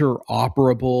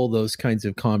interoperable, those kinds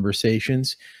of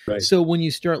conversations. Right. So when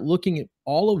you start looking at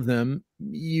all of them,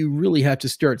 you really have to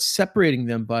start separating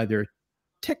them by their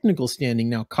technical standing.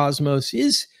 Now, Cosmos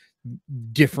is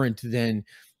different than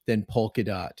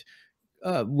Polkadot.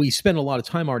 We spent a lot of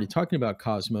time already talking about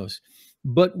Cosmos,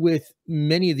 but with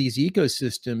many of these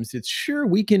ecosystems, it's sure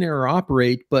we can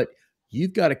interoperate, but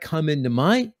you've got to come into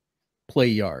my play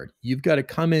yard. You've got to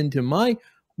come into my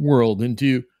world and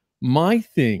do my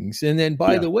things. And then,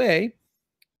 by the way,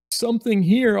 something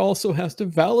here also has to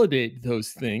validate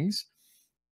those things.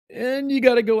 And you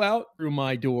got to go out through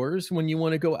my doors when you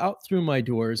want to go out through my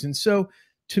doors. And so,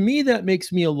 to me, that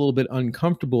makes me a little bit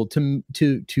uncomfortable to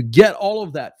get all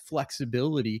of that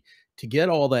flexibility, to get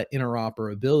all that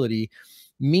interoperability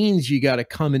means you got to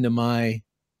come into my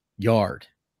yard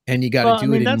and you got to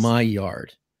do it in my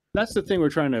yard. That's the thing we're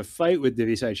trying to fight with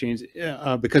Divi sidechains,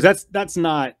 because that's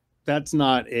not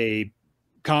a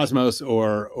Cosmos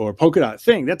or Polkadot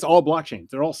thing. That's all blockchains.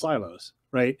 They're all silos,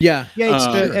 right? Yeah.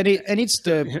 It's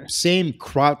the same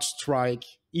CrowdStrike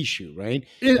issue, right?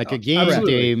 Like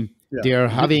again, they're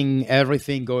having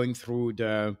everything going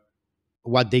through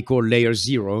what they call layer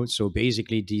 0. So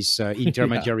basically this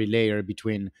intermediary layer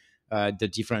between the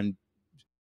different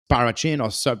parachain or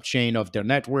subchain of their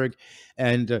network.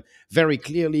 And very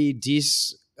clearly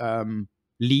this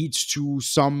leads to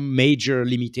some major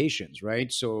limitations,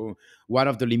 right? So one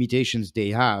of the limitations they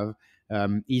have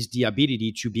is the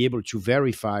ability to be able to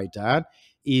verify that,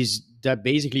 is that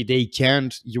basically they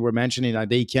can't, you were mentioning that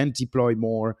they can't deploy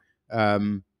more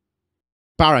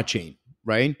parachain,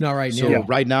 right? Not right now. So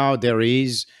right now there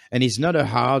is, and it's not a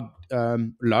hard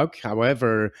lock.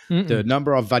 However, the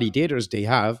number of validators they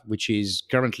have, which is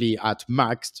currently at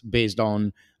max based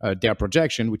on their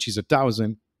projection, which is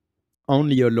 1,000,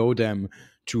 only allow them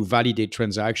to validate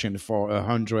transaction for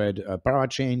 100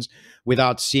 parachains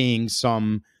without seeing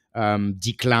some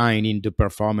decline in the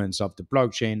performance of the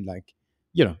blockchain, like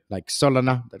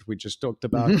Solana that we just talked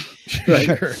about.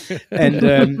 Right?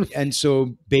 And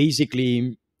so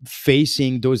basically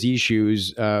facing those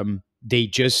issues, they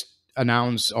just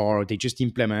announced, or they just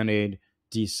implemented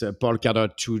this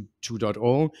Polkadot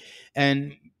 2.0,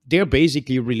 and they're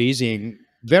basically releasing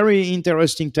very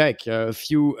interesting tech, a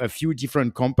few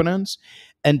different components,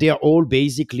 and they're all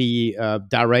basically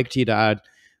directed at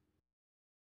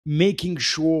making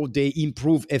sure they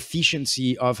improve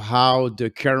efficiency of how the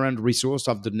current resource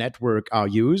of the network are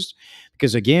used.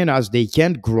 Because again, as they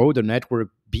can't grow the network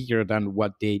bigger than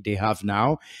what they have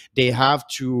now, they have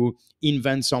to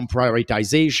invent some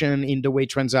prioritization in the way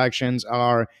transactions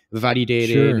are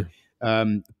validated.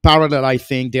 Parallel, I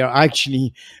think they're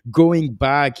actually going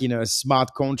back in a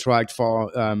smart contract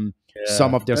for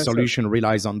some of their solution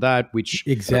relies on that, which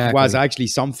was actually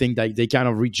something that they kind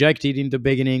of rejected in the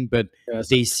beginning, but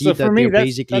they see that they're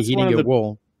basically hitting a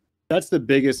wall. That's the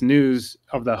biggest news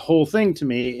of the whole thing to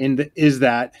me, is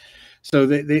that so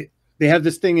they have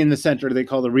this thing in the center they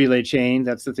call the relay chain.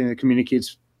 That's the thing that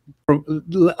communicates,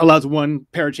 allows one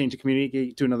parachain to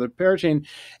communicate to another parachain,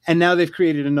 and now they've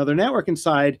created another network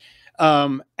inside,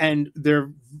 and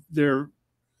their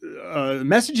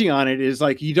messaging on it is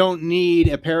like, you don't need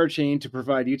a parachain to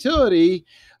provide utility,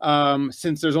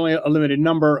 since there's only a limited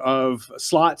number of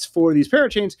slots for these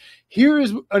parachains. Here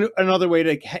is another way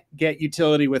to get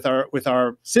utility with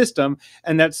our system,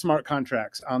 and that's smart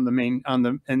contracts on the main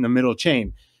in the middle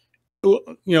chain.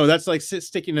 That's like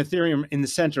sticking Ethereum in the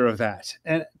center of that.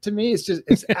 And to me,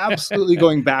 it's absolutely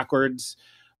going backwards.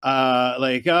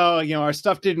 Our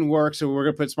stuff didn't work, so we're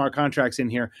gonna put smart contracts in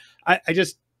here.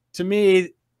 To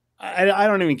me, I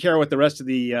don't even care what the rest of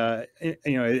the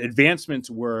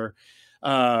advancements were.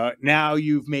 Now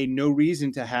you've made no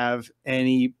reason to have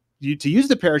to use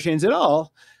the parachains at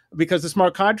all, because the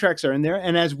smart contracts are in there.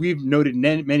 And as we've noted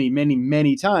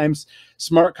many times,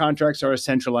 smart contracts are a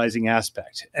centralizing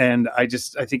aspect. And I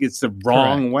think it's the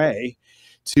wrong way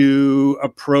to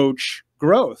approach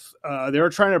growth. They're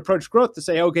trying to approach growth to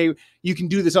say, okay, you can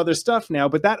do this other stuff now,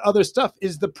 but that other stuff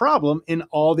is the problem in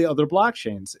all the other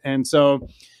blockchains. And so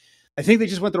I think they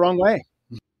just went the wrong way.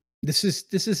 This is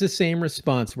the same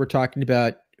response. We're talking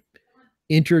about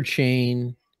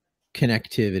interchain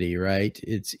connectivity, right?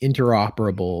 It's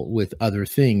interoperable with other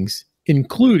things,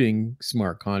 including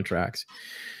smart contracts.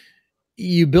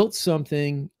 You built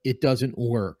something, it doesn't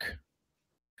work.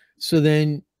 So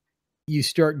then you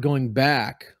start going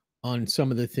back on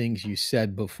some of the things you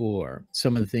said before,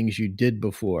 some of the things you did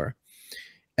before.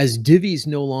 as Divi is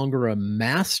no longer a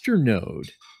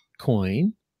masternode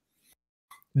coin,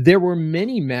 there were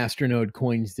many masternode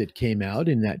coins that came out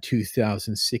in that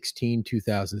 2016,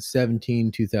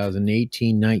 2017,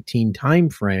 2018, 19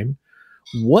 timeframe.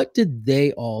 What did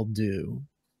they all do?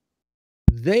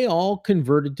 They all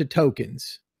converted to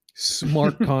tokens,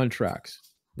 smart contracts.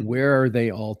 Where are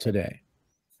they all today?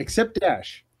 Except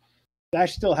Dash.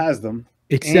 Dash still has them.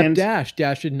 Except Dash.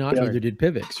 Dash did not, Yeah. neither did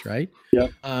Pivx, right? Yeah.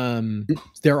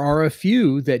 There are a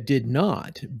few that did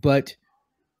not, but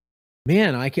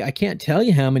man, I can't tell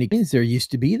you how many coins there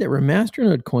used to be that were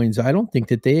masternode coins. I don't think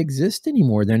that they exist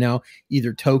anymore. They're now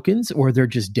either tokens or they're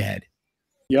just dead.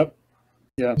 Yep.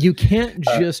 Yeah. You can't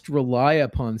just rely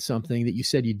upon something that you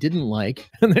said you didn't like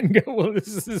and then go, well,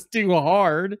 this is too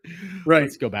hard. Right.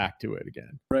 Let's go back to it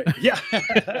again. Right. Yeah.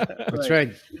 That's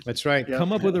right. That's right. Yeah.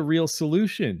 Come up with a real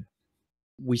solution.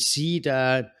 We see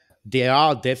that they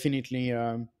are definitely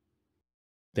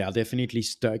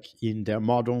stuck in their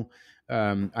model.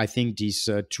 I think this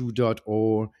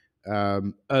 2.0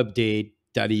 update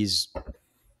that is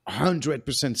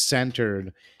 100%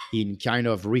 centered in kind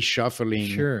of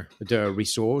reshuffling the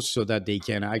resource so that they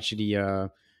can actually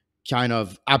kind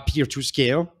of appear to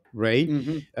scale, right?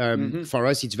 For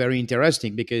us, it's very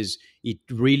interesting because it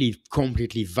really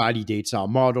completely validates our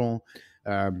model.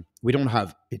 We don't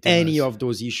have any of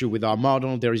those issues with our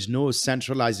model. There is no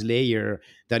centralized layer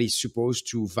that is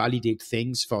supposed to validate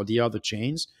things for the other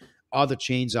chains. Other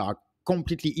chains are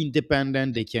completely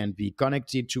independent. They can be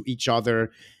connected to each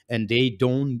other, and they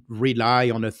don't rely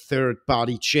on a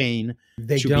third-party chain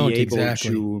to be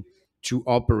able to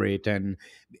operate. And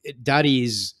that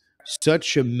is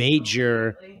such a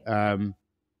major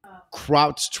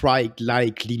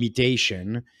CrowdStrike-like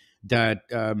limitation that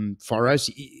for us,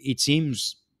 it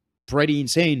seems pretty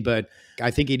insane. But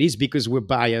I think it is because we're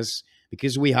biased,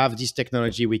 because we have this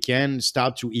technology. We can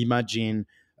start to imagine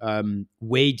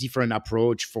way different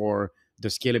approach for the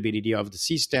scalability of the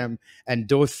system, and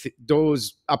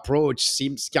those approach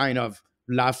seems kind of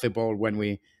laughable when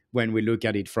we look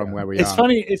at it from where we are. It's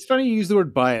funny you use the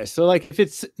word bias. So like if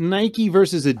it's Nike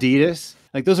versus Adidas,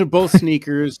 like those are both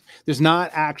sneakers. There's not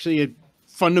actually a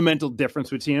fundamental difference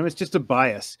between them. It's just a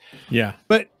bias. Yeah.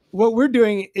 But what we're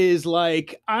doing is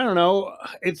like, I don't know,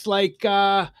 it's like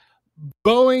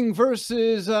Boeing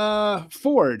versus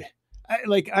Ford.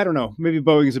 I don't know. Maybe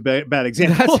Boeing is a bad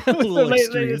example. That's a little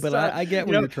extreme, but I get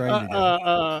what you're trying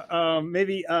to do.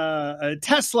 Maybe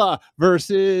Tesla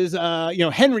versus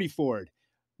Henry Ford.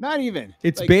 Not even.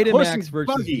 It's like Betamax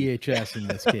versus VHS in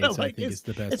this case. I think it's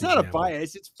the best. It's not a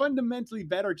bias. It's fundamentally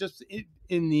better just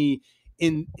in the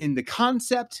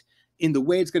concept, in the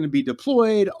way it's going to be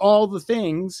deployed, all the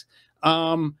things.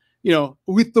 With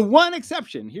the one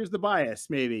exception, here's the bias.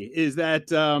 Maybe is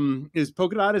that is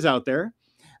Polkadot is out there.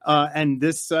 And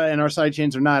this and our side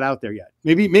chains are not out there yet.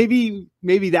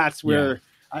 Maybe that's where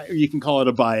you can call it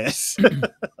a bias.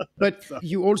 But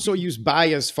you also use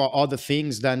bias for other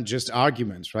things than just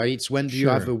arguments, right? It's when you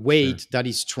have a weight that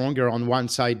is stronger on one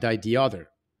side than the other.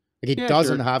 Like it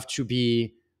doesn't have to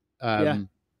be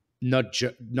not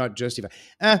justified.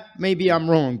 Maybe I'm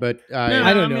wrong, but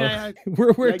I don't know.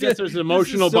 I guess there's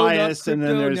emotional bias, and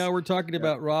then there's now we're talking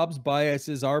about Rob's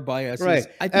biases, our biases. Right.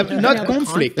 I think not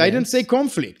conflict. I didn't say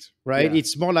conflict, right?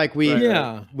 It's more like we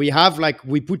have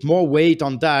we put more weight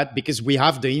on that because we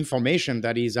have the information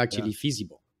that is actually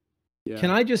feasible. Yeah.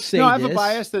 Can I just say I have a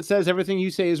bias that says everything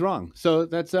you say is wrong. So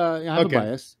that's I have a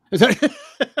bias.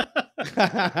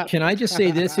 Can I just say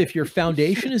this? If your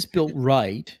foundation is built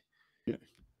right,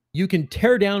 you can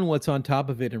tear down what's on top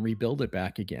of it and rebuild it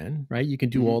back again, right? You can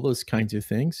do all those kinds of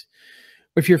things.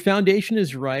 If your foundation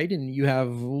is right and you have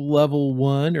level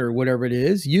 1 or whatever it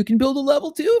is, you can build a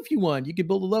level 2 if you want. You can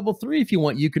build a level 3 if you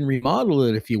want. You can remodel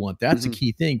it if you want. That's a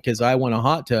key thing, because I want a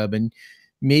hot tub and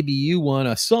maybe you want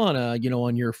a sauna,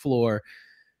 on your floor.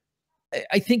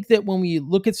 I think that when we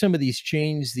look at some of these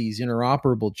chains, these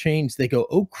interoperable chains, they go,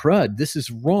 oh, crud, this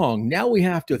is wrong. Now we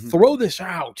have to throw this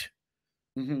out.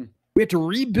 We have to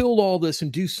rebuild all this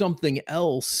and do something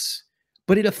else,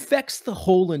 but it affects the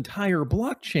whole entire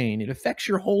blockchain. It affects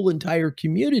your whole entire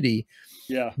community.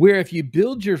 Yeah. Where if you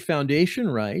build your foundation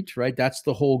right, that's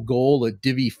the whole goal of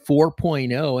Divi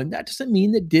 4.0. And that doesn't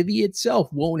mean that Divi itself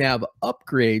won't have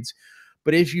upgrades,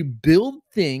 but as you build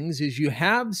things, as you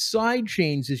have side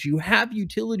chains, as you have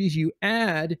utilities you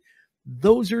add,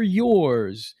 those are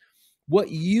yours. What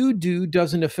you do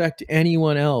doesn't affect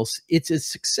anyone else. It's as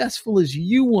successful as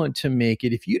you want to make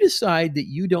it. If you decide that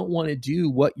you don't want to do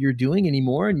what you're doing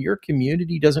anymore and your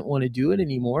community doesn't want to do it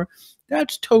anymore,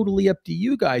 that's totally up to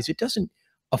you guys. It doesn't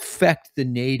affect the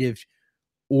native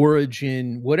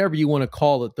origin, whatever you want to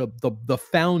call it, the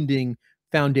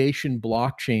foundation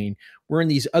blockchain. Where in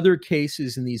these other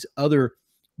cases, in these other,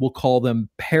 we'll call them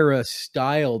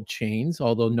para-styled chains,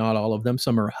 although not all of them.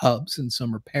 Some are hubs and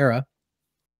some are para.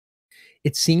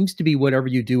 It seems to be whatever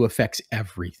you do affects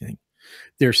everything.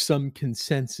 There's some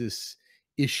consensus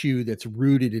issue that's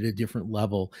rooted at a different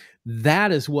level.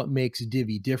 That is what makes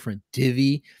Divi different.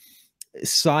 Divi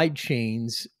side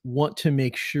chains want to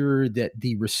make sure that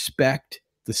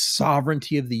the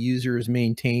sovereignty of the user is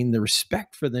maintained, the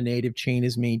respect for the native chain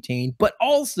is maintained, but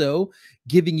also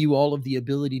giving you all of the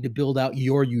ability to build out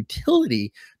your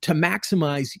utility to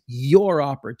maximize your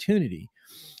opportunity.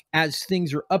 As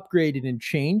things are upgraded and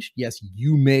changed, yes,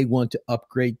 you may want to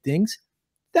upgrade things.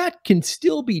 That can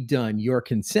still be done. Your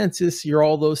consensus, your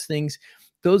all those things,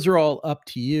 those are all up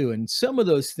to you. And some of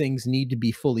those things need to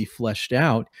be fully fleshed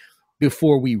out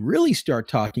before we really start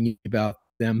talking about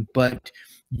them. But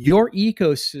your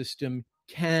ecosystem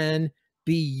can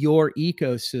be your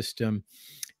ecosystem.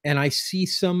 And I see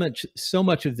so much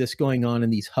of this going on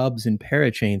in these hubs and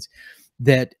parachains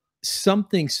that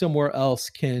something somewhere else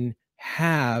can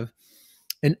have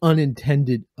an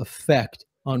unintended effect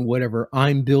on whatever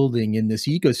I'm building in this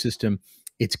ecosystem.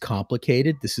 It's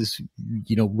complicated. This is,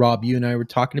 Rob, you and I were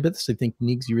talking about this. I think,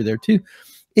 Niggs, you were there too.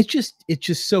 It's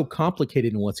just so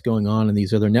complicated in what's going on in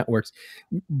these other networks.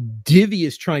 Divi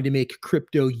is trying to make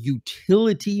crypto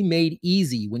utility made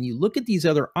easy. When you look at these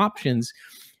other options,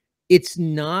 it's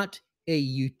not a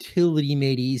utility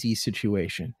made easy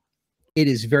situation. It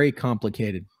is very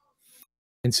complicated.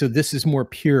 And so this is more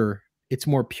pure. It's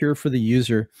more pure for the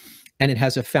user, and it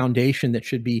has a foundation that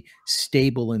should be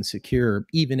stable and secure.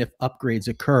 Even if upgrades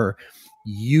occur,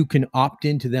 you can opt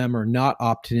into them or not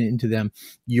opt into them.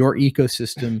 Your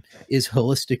ecosystem is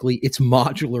holistically, it's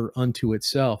modular unto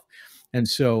itself. And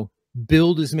so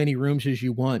build as many rooms as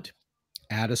you want.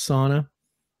 Add a sauna,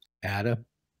 add a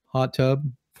hot tub,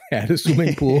 add a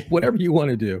swimming pool, whatever you want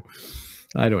to do.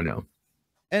 I don't know.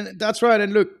 And that's right.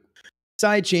 And look,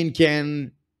 sidechain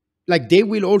can, they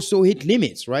will also hit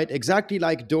limits, right? Exactly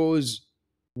like those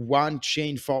one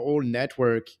chain for all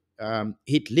network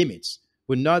hit limits.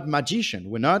 We're not magician.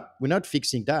 We're not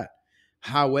fixing that.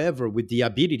 However, with the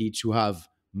ability to have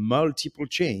multiple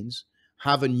chains,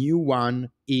 have a new one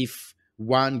if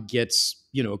one gets,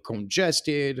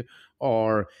 congested,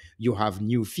 or you have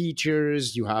new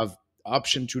features, you have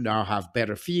option to now have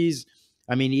better fees.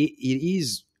 I mean, it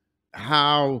is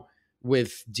how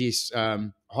with this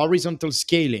horizontal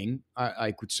scaling,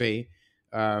 I could say,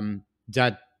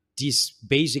 that this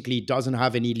basically doesn't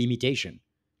have any limitation.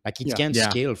 It can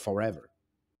scale forever.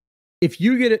 If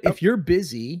you're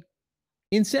busy,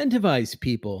 incentivize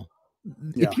people.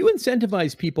 Yeah. If you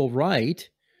incentivize people right,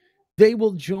 they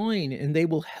will join and they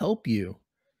will help you.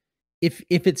 If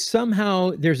it's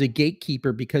somehow there's a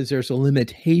gatekeeper because there's a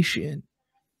limitation,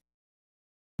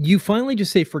 you finally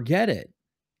just say, forget it.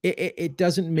 It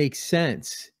doesn't make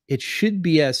sense. It should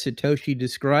be as Satoshi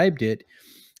described it.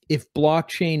 If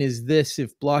blockchain is this,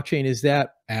 if blockchain is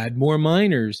that, add more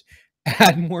miners,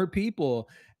 add more people,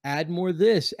 add more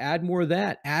this, add more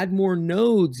that, add more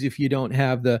nodes if you don't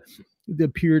have the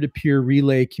peer-to-peer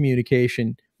relay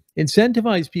communication.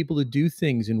 Incentivize people to do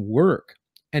things and work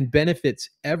and benefits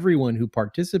everyone who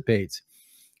participates.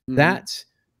 Mm-hmm. That's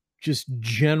just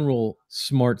general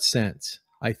smart sense,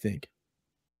 I think.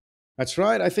 That's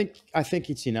right. I think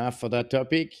it's enough for that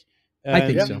topic. I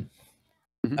think so.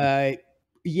 I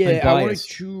wanted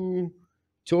to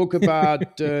talk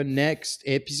about the next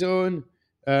episode.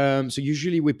 So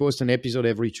usually we post an episode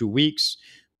every 2 weeks,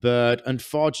 but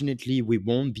unfortunately we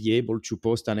won't be able to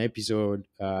post an episode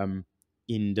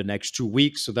in the next 2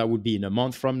 weeks. So that would be in a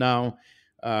month from now.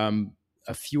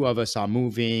 A few of us are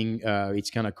moving.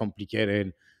 It's kind of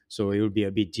complicated. So it will be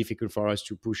a bit difficult for us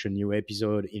to push a new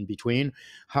episode in between.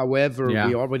 However,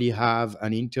 we already have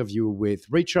an interview with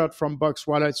Richard from Box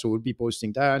Wallet. So we'll be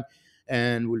posting that.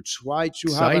 And we'll try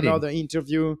to have another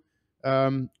interview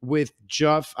with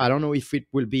Geoff. I don't know if it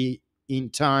will be in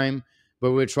time,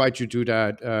 but we'll try to do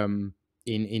that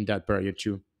in that period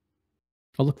too.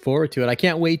 I'll look forward to it. I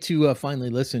can't wait to finally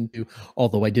listen to,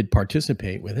 although I did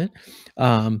participate with it,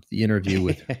 the interview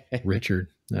with Richard.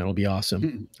 That'll be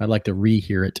awesome. I'd like to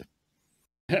rehear it.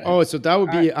 Oh, so that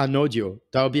would be an audio.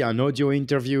 That would be an audio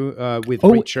interview with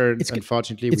Richard.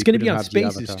 Unfortunately, it's going to be on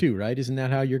Spaces too, right? Isn't that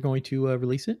how you're going to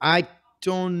release it? I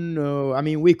don't know. I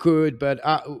mean, we could, but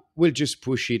we'll just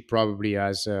push it probably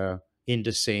as in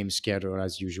the same schedule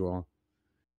as usual.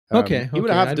 Okay. It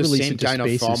will have the same kind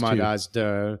of format as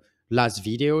the last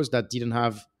videos that didn't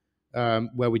have,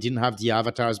 where we didn't have the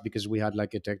avatars because we had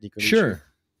like a technical issue.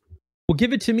 Well,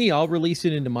 give it to me. I'll release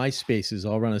it into my spaces.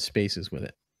 I'll run a spaces with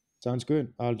it. Sounds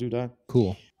good. I'll do that.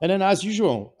 Cool. And then, as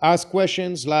usual, ask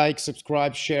questions, like,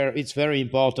 subscribe, share. It's very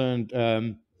important.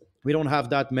 We don't have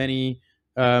that many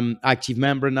active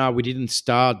members now. We didn't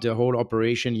start the whole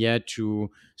operation yet to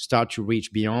start to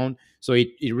reach beyond. So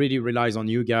it really relies on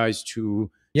you guys to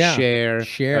share,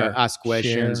 ask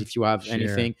questions if you have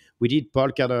anything. We did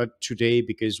Polkadot today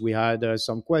because we had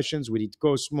some questions. We did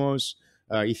Cosmos.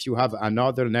 If you have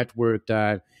another network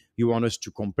that you want us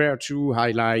to compare to,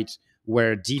 highlight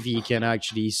where Divi can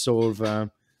actually solve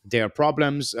their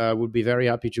problems, we'll be very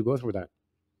happy to go through that.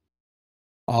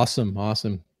 Awesome.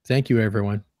 Awesome. Thank you,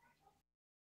 everyone.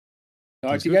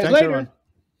 Talk to you guys later.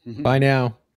 Bye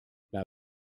now.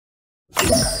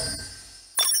 Bye.